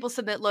 5 people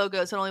submit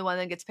logos and only one of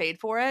them gets paid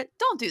for it.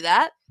 Don't do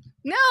that.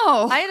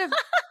 No.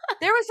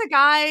 There was a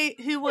guy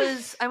who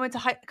I went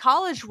to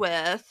college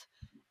with,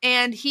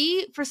 and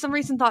he, for some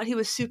reason, thought he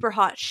was super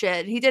hot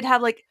shit. He did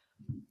have like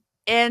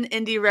an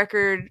indie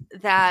record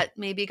that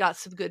maybe got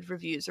some good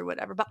reviews or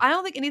whatever, but I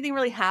don't think anything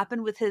really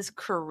happened with his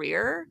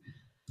career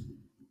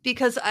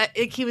because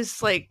he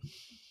was like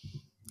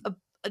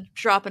a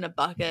drop in a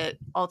bucket.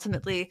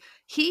 Ultimately,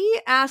 he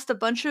asked a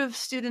bunch of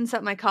students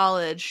at my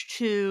college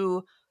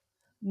to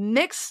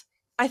mix,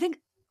 I think,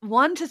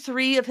 1 to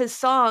 3 of his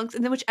songs,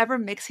 and then whichever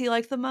mix he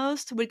liked the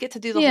most would get to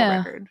do the whole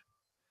record.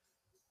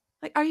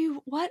 Like,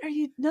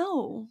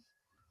 no.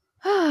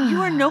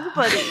 You are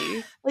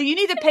nobody. Like, you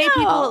need to pay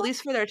people at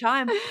least for their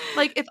time.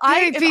 Like, if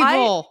I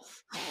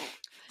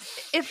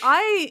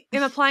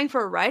am applying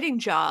for a writing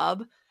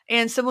job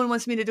and someone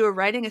wants me to do a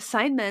writing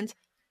assignment,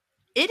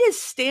 it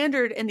is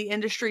standard in the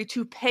industry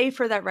to pay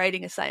for that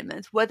writing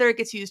assignment, whether it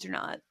gets used or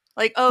not.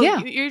 Like,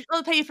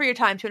 you'll pay you for your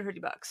time,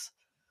 $250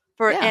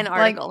 for an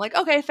article. Like,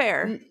 okay,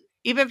 fair.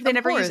 Even if they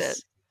never use it.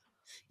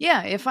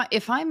 Yeah,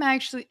 if I'm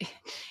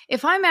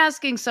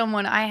asking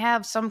someone, I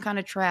have some kind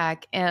of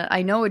track and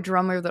I know a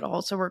drummer that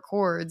also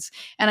records,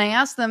 and I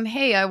ask them,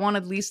 hey, I want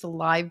at least a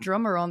live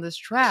drummer on this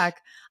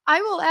track,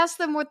 I will ask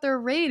them what their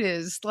rate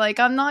is. Like,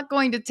 I'm not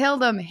going to tell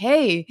them,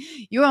 hey,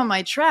 you're on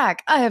my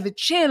track, I have a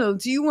channel,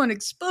 do you want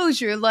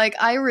exposure? Like,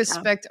 I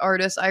respect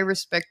artists, I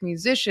respect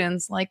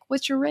musicians. Like,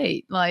 what's your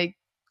rate? Like,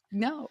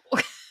 no.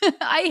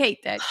 I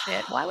hate that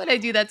shit. Why would I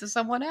do that to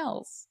someone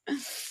else?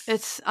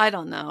 I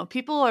don't know.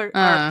 People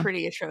are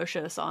pretty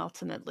atrocious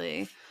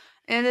ultimately.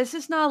 And there's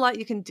just not a lot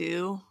you can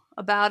do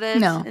about it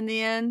in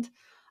the end.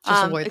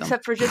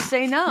 Except for just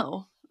say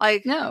no.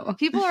 Like, no.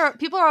 People are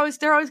always,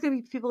 there are always going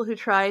to be people who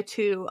try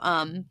to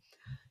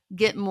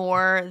get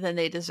more than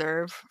they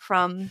deserve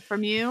from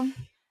you.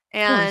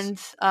 And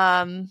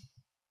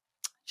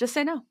just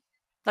say no.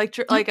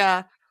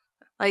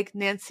 Like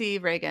Nancy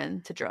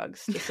Reagan to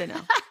drugs. Just say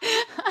no.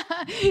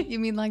 You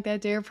mean like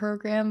that DARE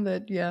program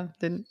that didn't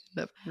end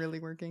up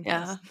really working?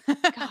 Yeah.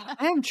 God,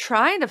 I am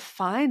trying to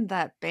find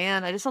that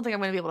band. I just don't think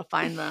I'm going to be able to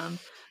find them.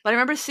 But I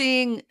remember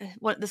seeing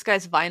this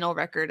guy's vinyl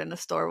record in the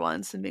store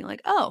once and being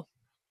like, oh.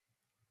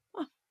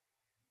 Huh.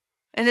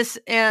 And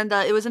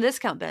it was a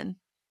discount bin.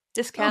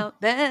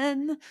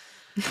 Ben.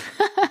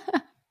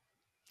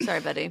 Sorry,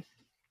 buddy.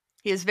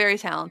 He is very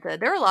talented.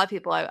 There are a lot of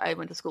people I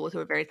went to school with who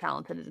were very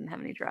talented and didn't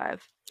have any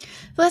drive.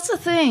 That's the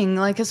thing.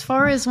 Like, as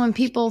far as when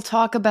people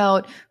talk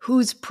about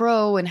who's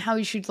pro and how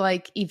you should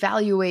like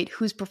evaluate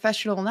who's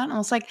professional and that, and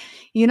it's like,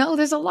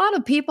 there's a lot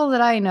of people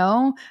that I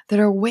know that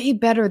are way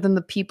better than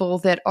the people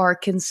that are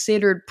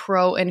considered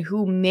pro and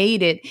who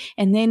made it,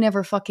 and they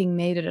never fucking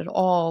made it at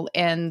all.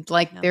 And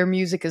like their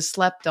music is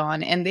slept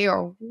on, and they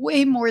are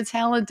way more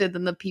talented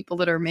than the people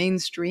that are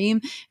mainstream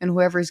and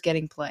whoever's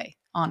getting play,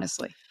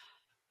 honestly.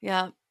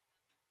 Yeah.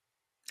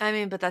 I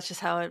mean, but that's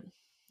just how it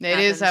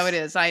is how it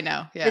is. I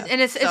know. Yeah.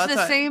 It's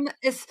the same.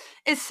 It's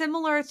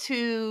similar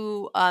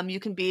to you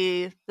can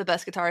be the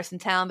best guitarist in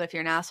town, but if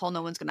you're an asshole,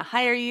 no one's going to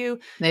hire you.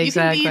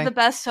 Exactly. You can be the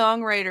best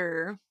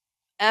songwriter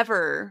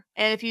ever,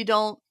 and if you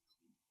don't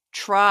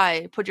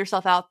put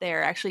yourself out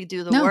there, actually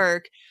do the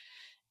work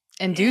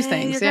and do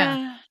things,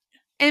 and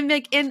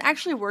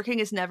actually working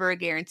is never a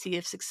guarantee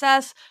of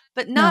success,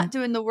 but not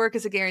doing the work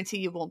is a guarantee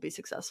you won't be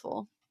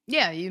successful.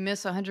 Yeah, you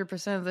miss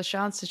 100% of the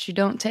shots that you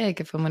don't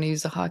take, if I'm going to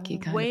use a hockey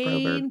kind of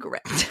proverb. Wayne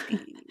Gretzky.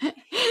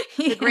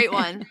 The great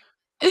one.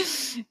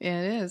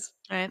 Yeah, it is.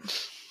 Right?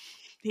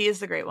 He is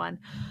the great one.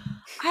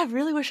 I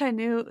really wish I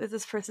knew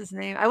this person's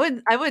name. I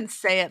wouldn't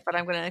say it, but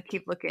I'm going to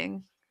keep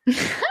looking.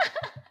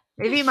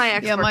 Maybe my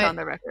ex worked on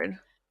the record.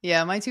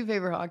 Yeah, my 2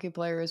 favorite hockey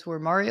players were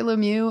Mario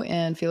Lemieux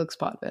and Felix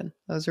Potvin.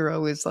 Those are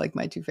always like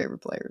my 2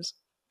 favorite players.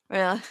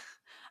 Yeah.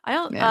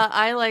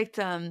 I liked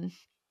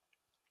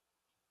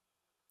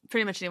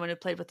pretty much anyone who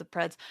played with the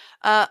Preds.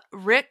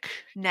 Rick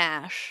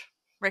Nash.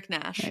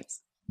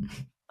 Nice.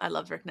 I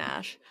love Rick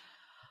Nash.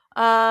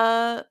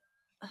 Yeah,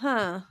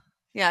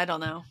 I don't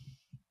know.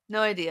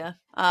 No idea.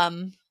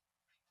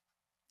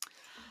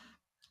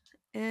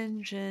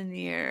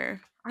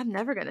 engineer. I'm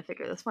never going to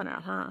figure this one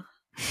out, huh?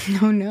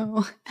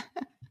 No.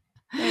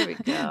 There we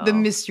go. The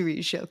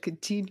mystery shall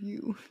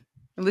continue.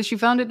 Unless you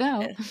found it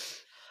out. Yeah.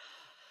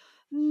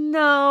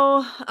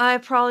 No, I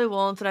probably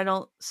won't, and I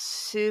don't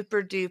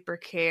super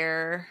duper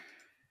care,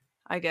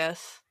 I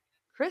guess.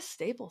 Chris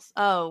Staples.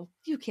 Oh,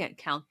 you can't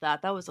count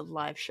that. That was a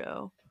live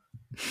show.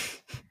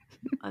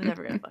 I'm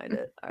never going to find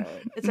it. All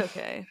right. It's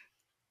okay.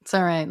 It's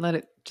all right.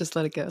 Just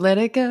let it go. Let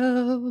it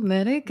go.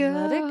 Let it go.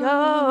 Let it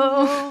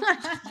go.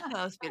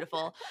 That was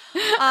beautiful.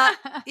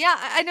 Yeah,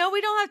 I know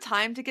we don't have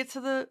time to get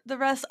to the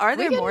rest. Are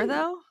there more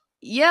though?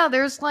 Yeah,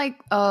 there's like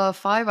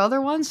 5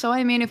 other ones. So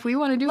I mean, if we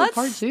want to do a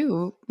part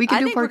 2, we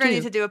can do part 2. We're gonna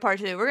need to do a part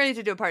 2. We're gonna need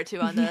to do a part 2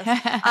 on this.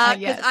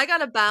 Because I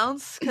gotta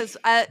bounce. Because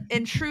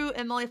in true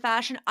Emily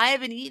fashion, I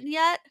haven't eaten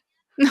yet.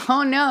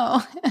 Oh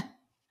no.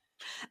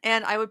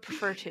 And I would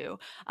prefer to.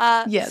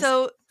 Yes.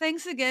 So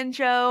thanks again,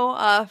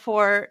 Joe,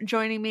 for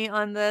joining me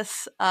on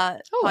this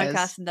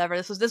podcast endeavor.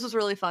 This was a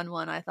really fun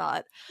one, I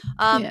thought.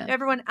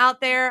 Everyone out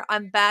there,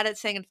 I'm bad at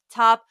saying at the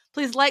top.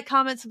 Please like,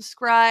 comment,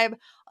 subscribe.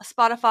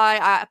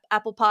 Spotify,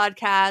 Apple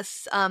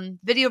Podcasts,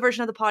 video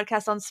version of the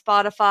podcast on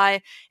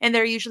Spotify. And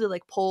there are usually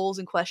like polls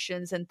and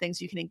questions and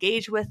things you can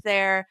engage with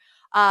there.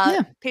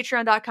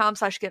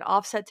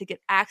 Patreon.com/GetOffset to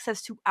get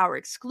access to our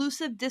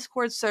exclusive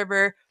Discord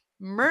server,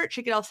 merch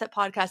at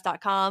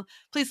getoffsetpodcast.com.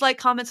 Please like,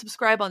 comment,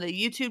 subscribe on the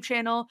YouTube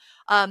channel.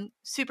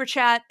 Super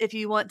chat if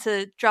you want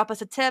to drop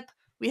us a tip.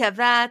 We have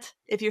that.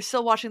 If you're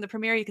still watching the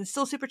premiere, you can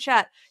still super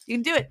chat. You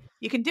can do it.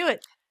 You can do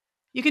it.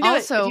 You can do it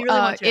if you really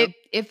want to.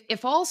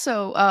 If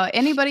also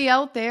anybody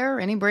out there,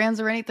 any brands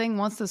or anything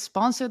wants to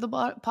sponsor the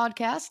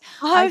podcast,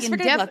 I was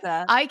forgetting about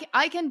that.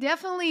 I can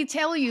definitely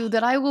tell you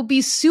that I will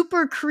be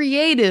super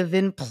creative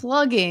in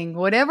plugging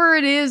whatever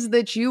it is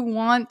that you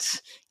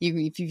want.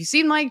 If you've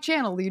seen my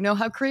channel, you know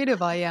how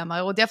creative I am.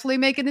 I will definitely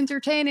make it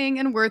entertaining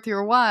and worth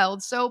your while.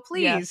 So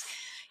please. Yes.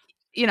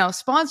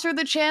 Sponsor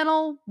the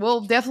channel.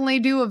 We'll definitely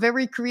do a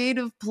very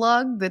creative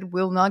plug that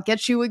will not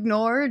get you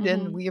ignored.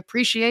 Mm-hmm. And we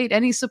appreciate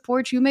any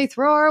support you may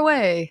throw our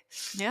way.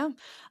 Yeah.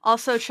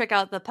 Also check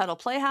out the Pedal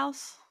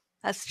Playhouse.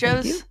 That's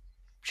Joe's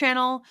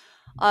channel.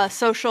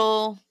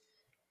 Social.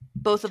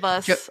 Both of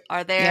us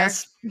are there.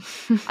 Yes.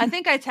 I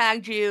think I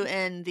tagged you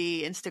in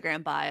the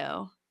Instagram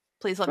bio.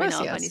 Please let me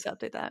know if I need to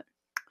update that.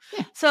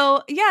 Yeah.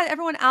 So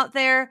everyone out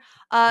there,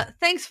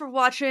 thanks for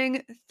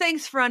watching.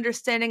 Thanks for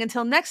understanding.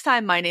 Until next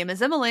time, my name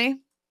is Emily.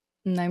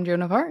 And I'm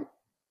Joan of Heart.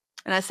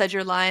 And I said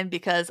your line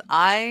because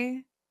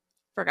I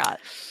forgot.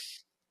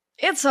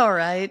 It's all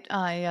right.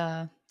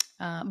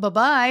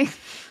 Bye-bye.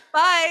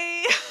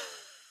 Bye.